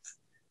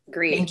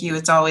 Great. Thank you.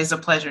 It's always a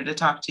pleasure to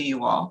talk to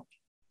you all.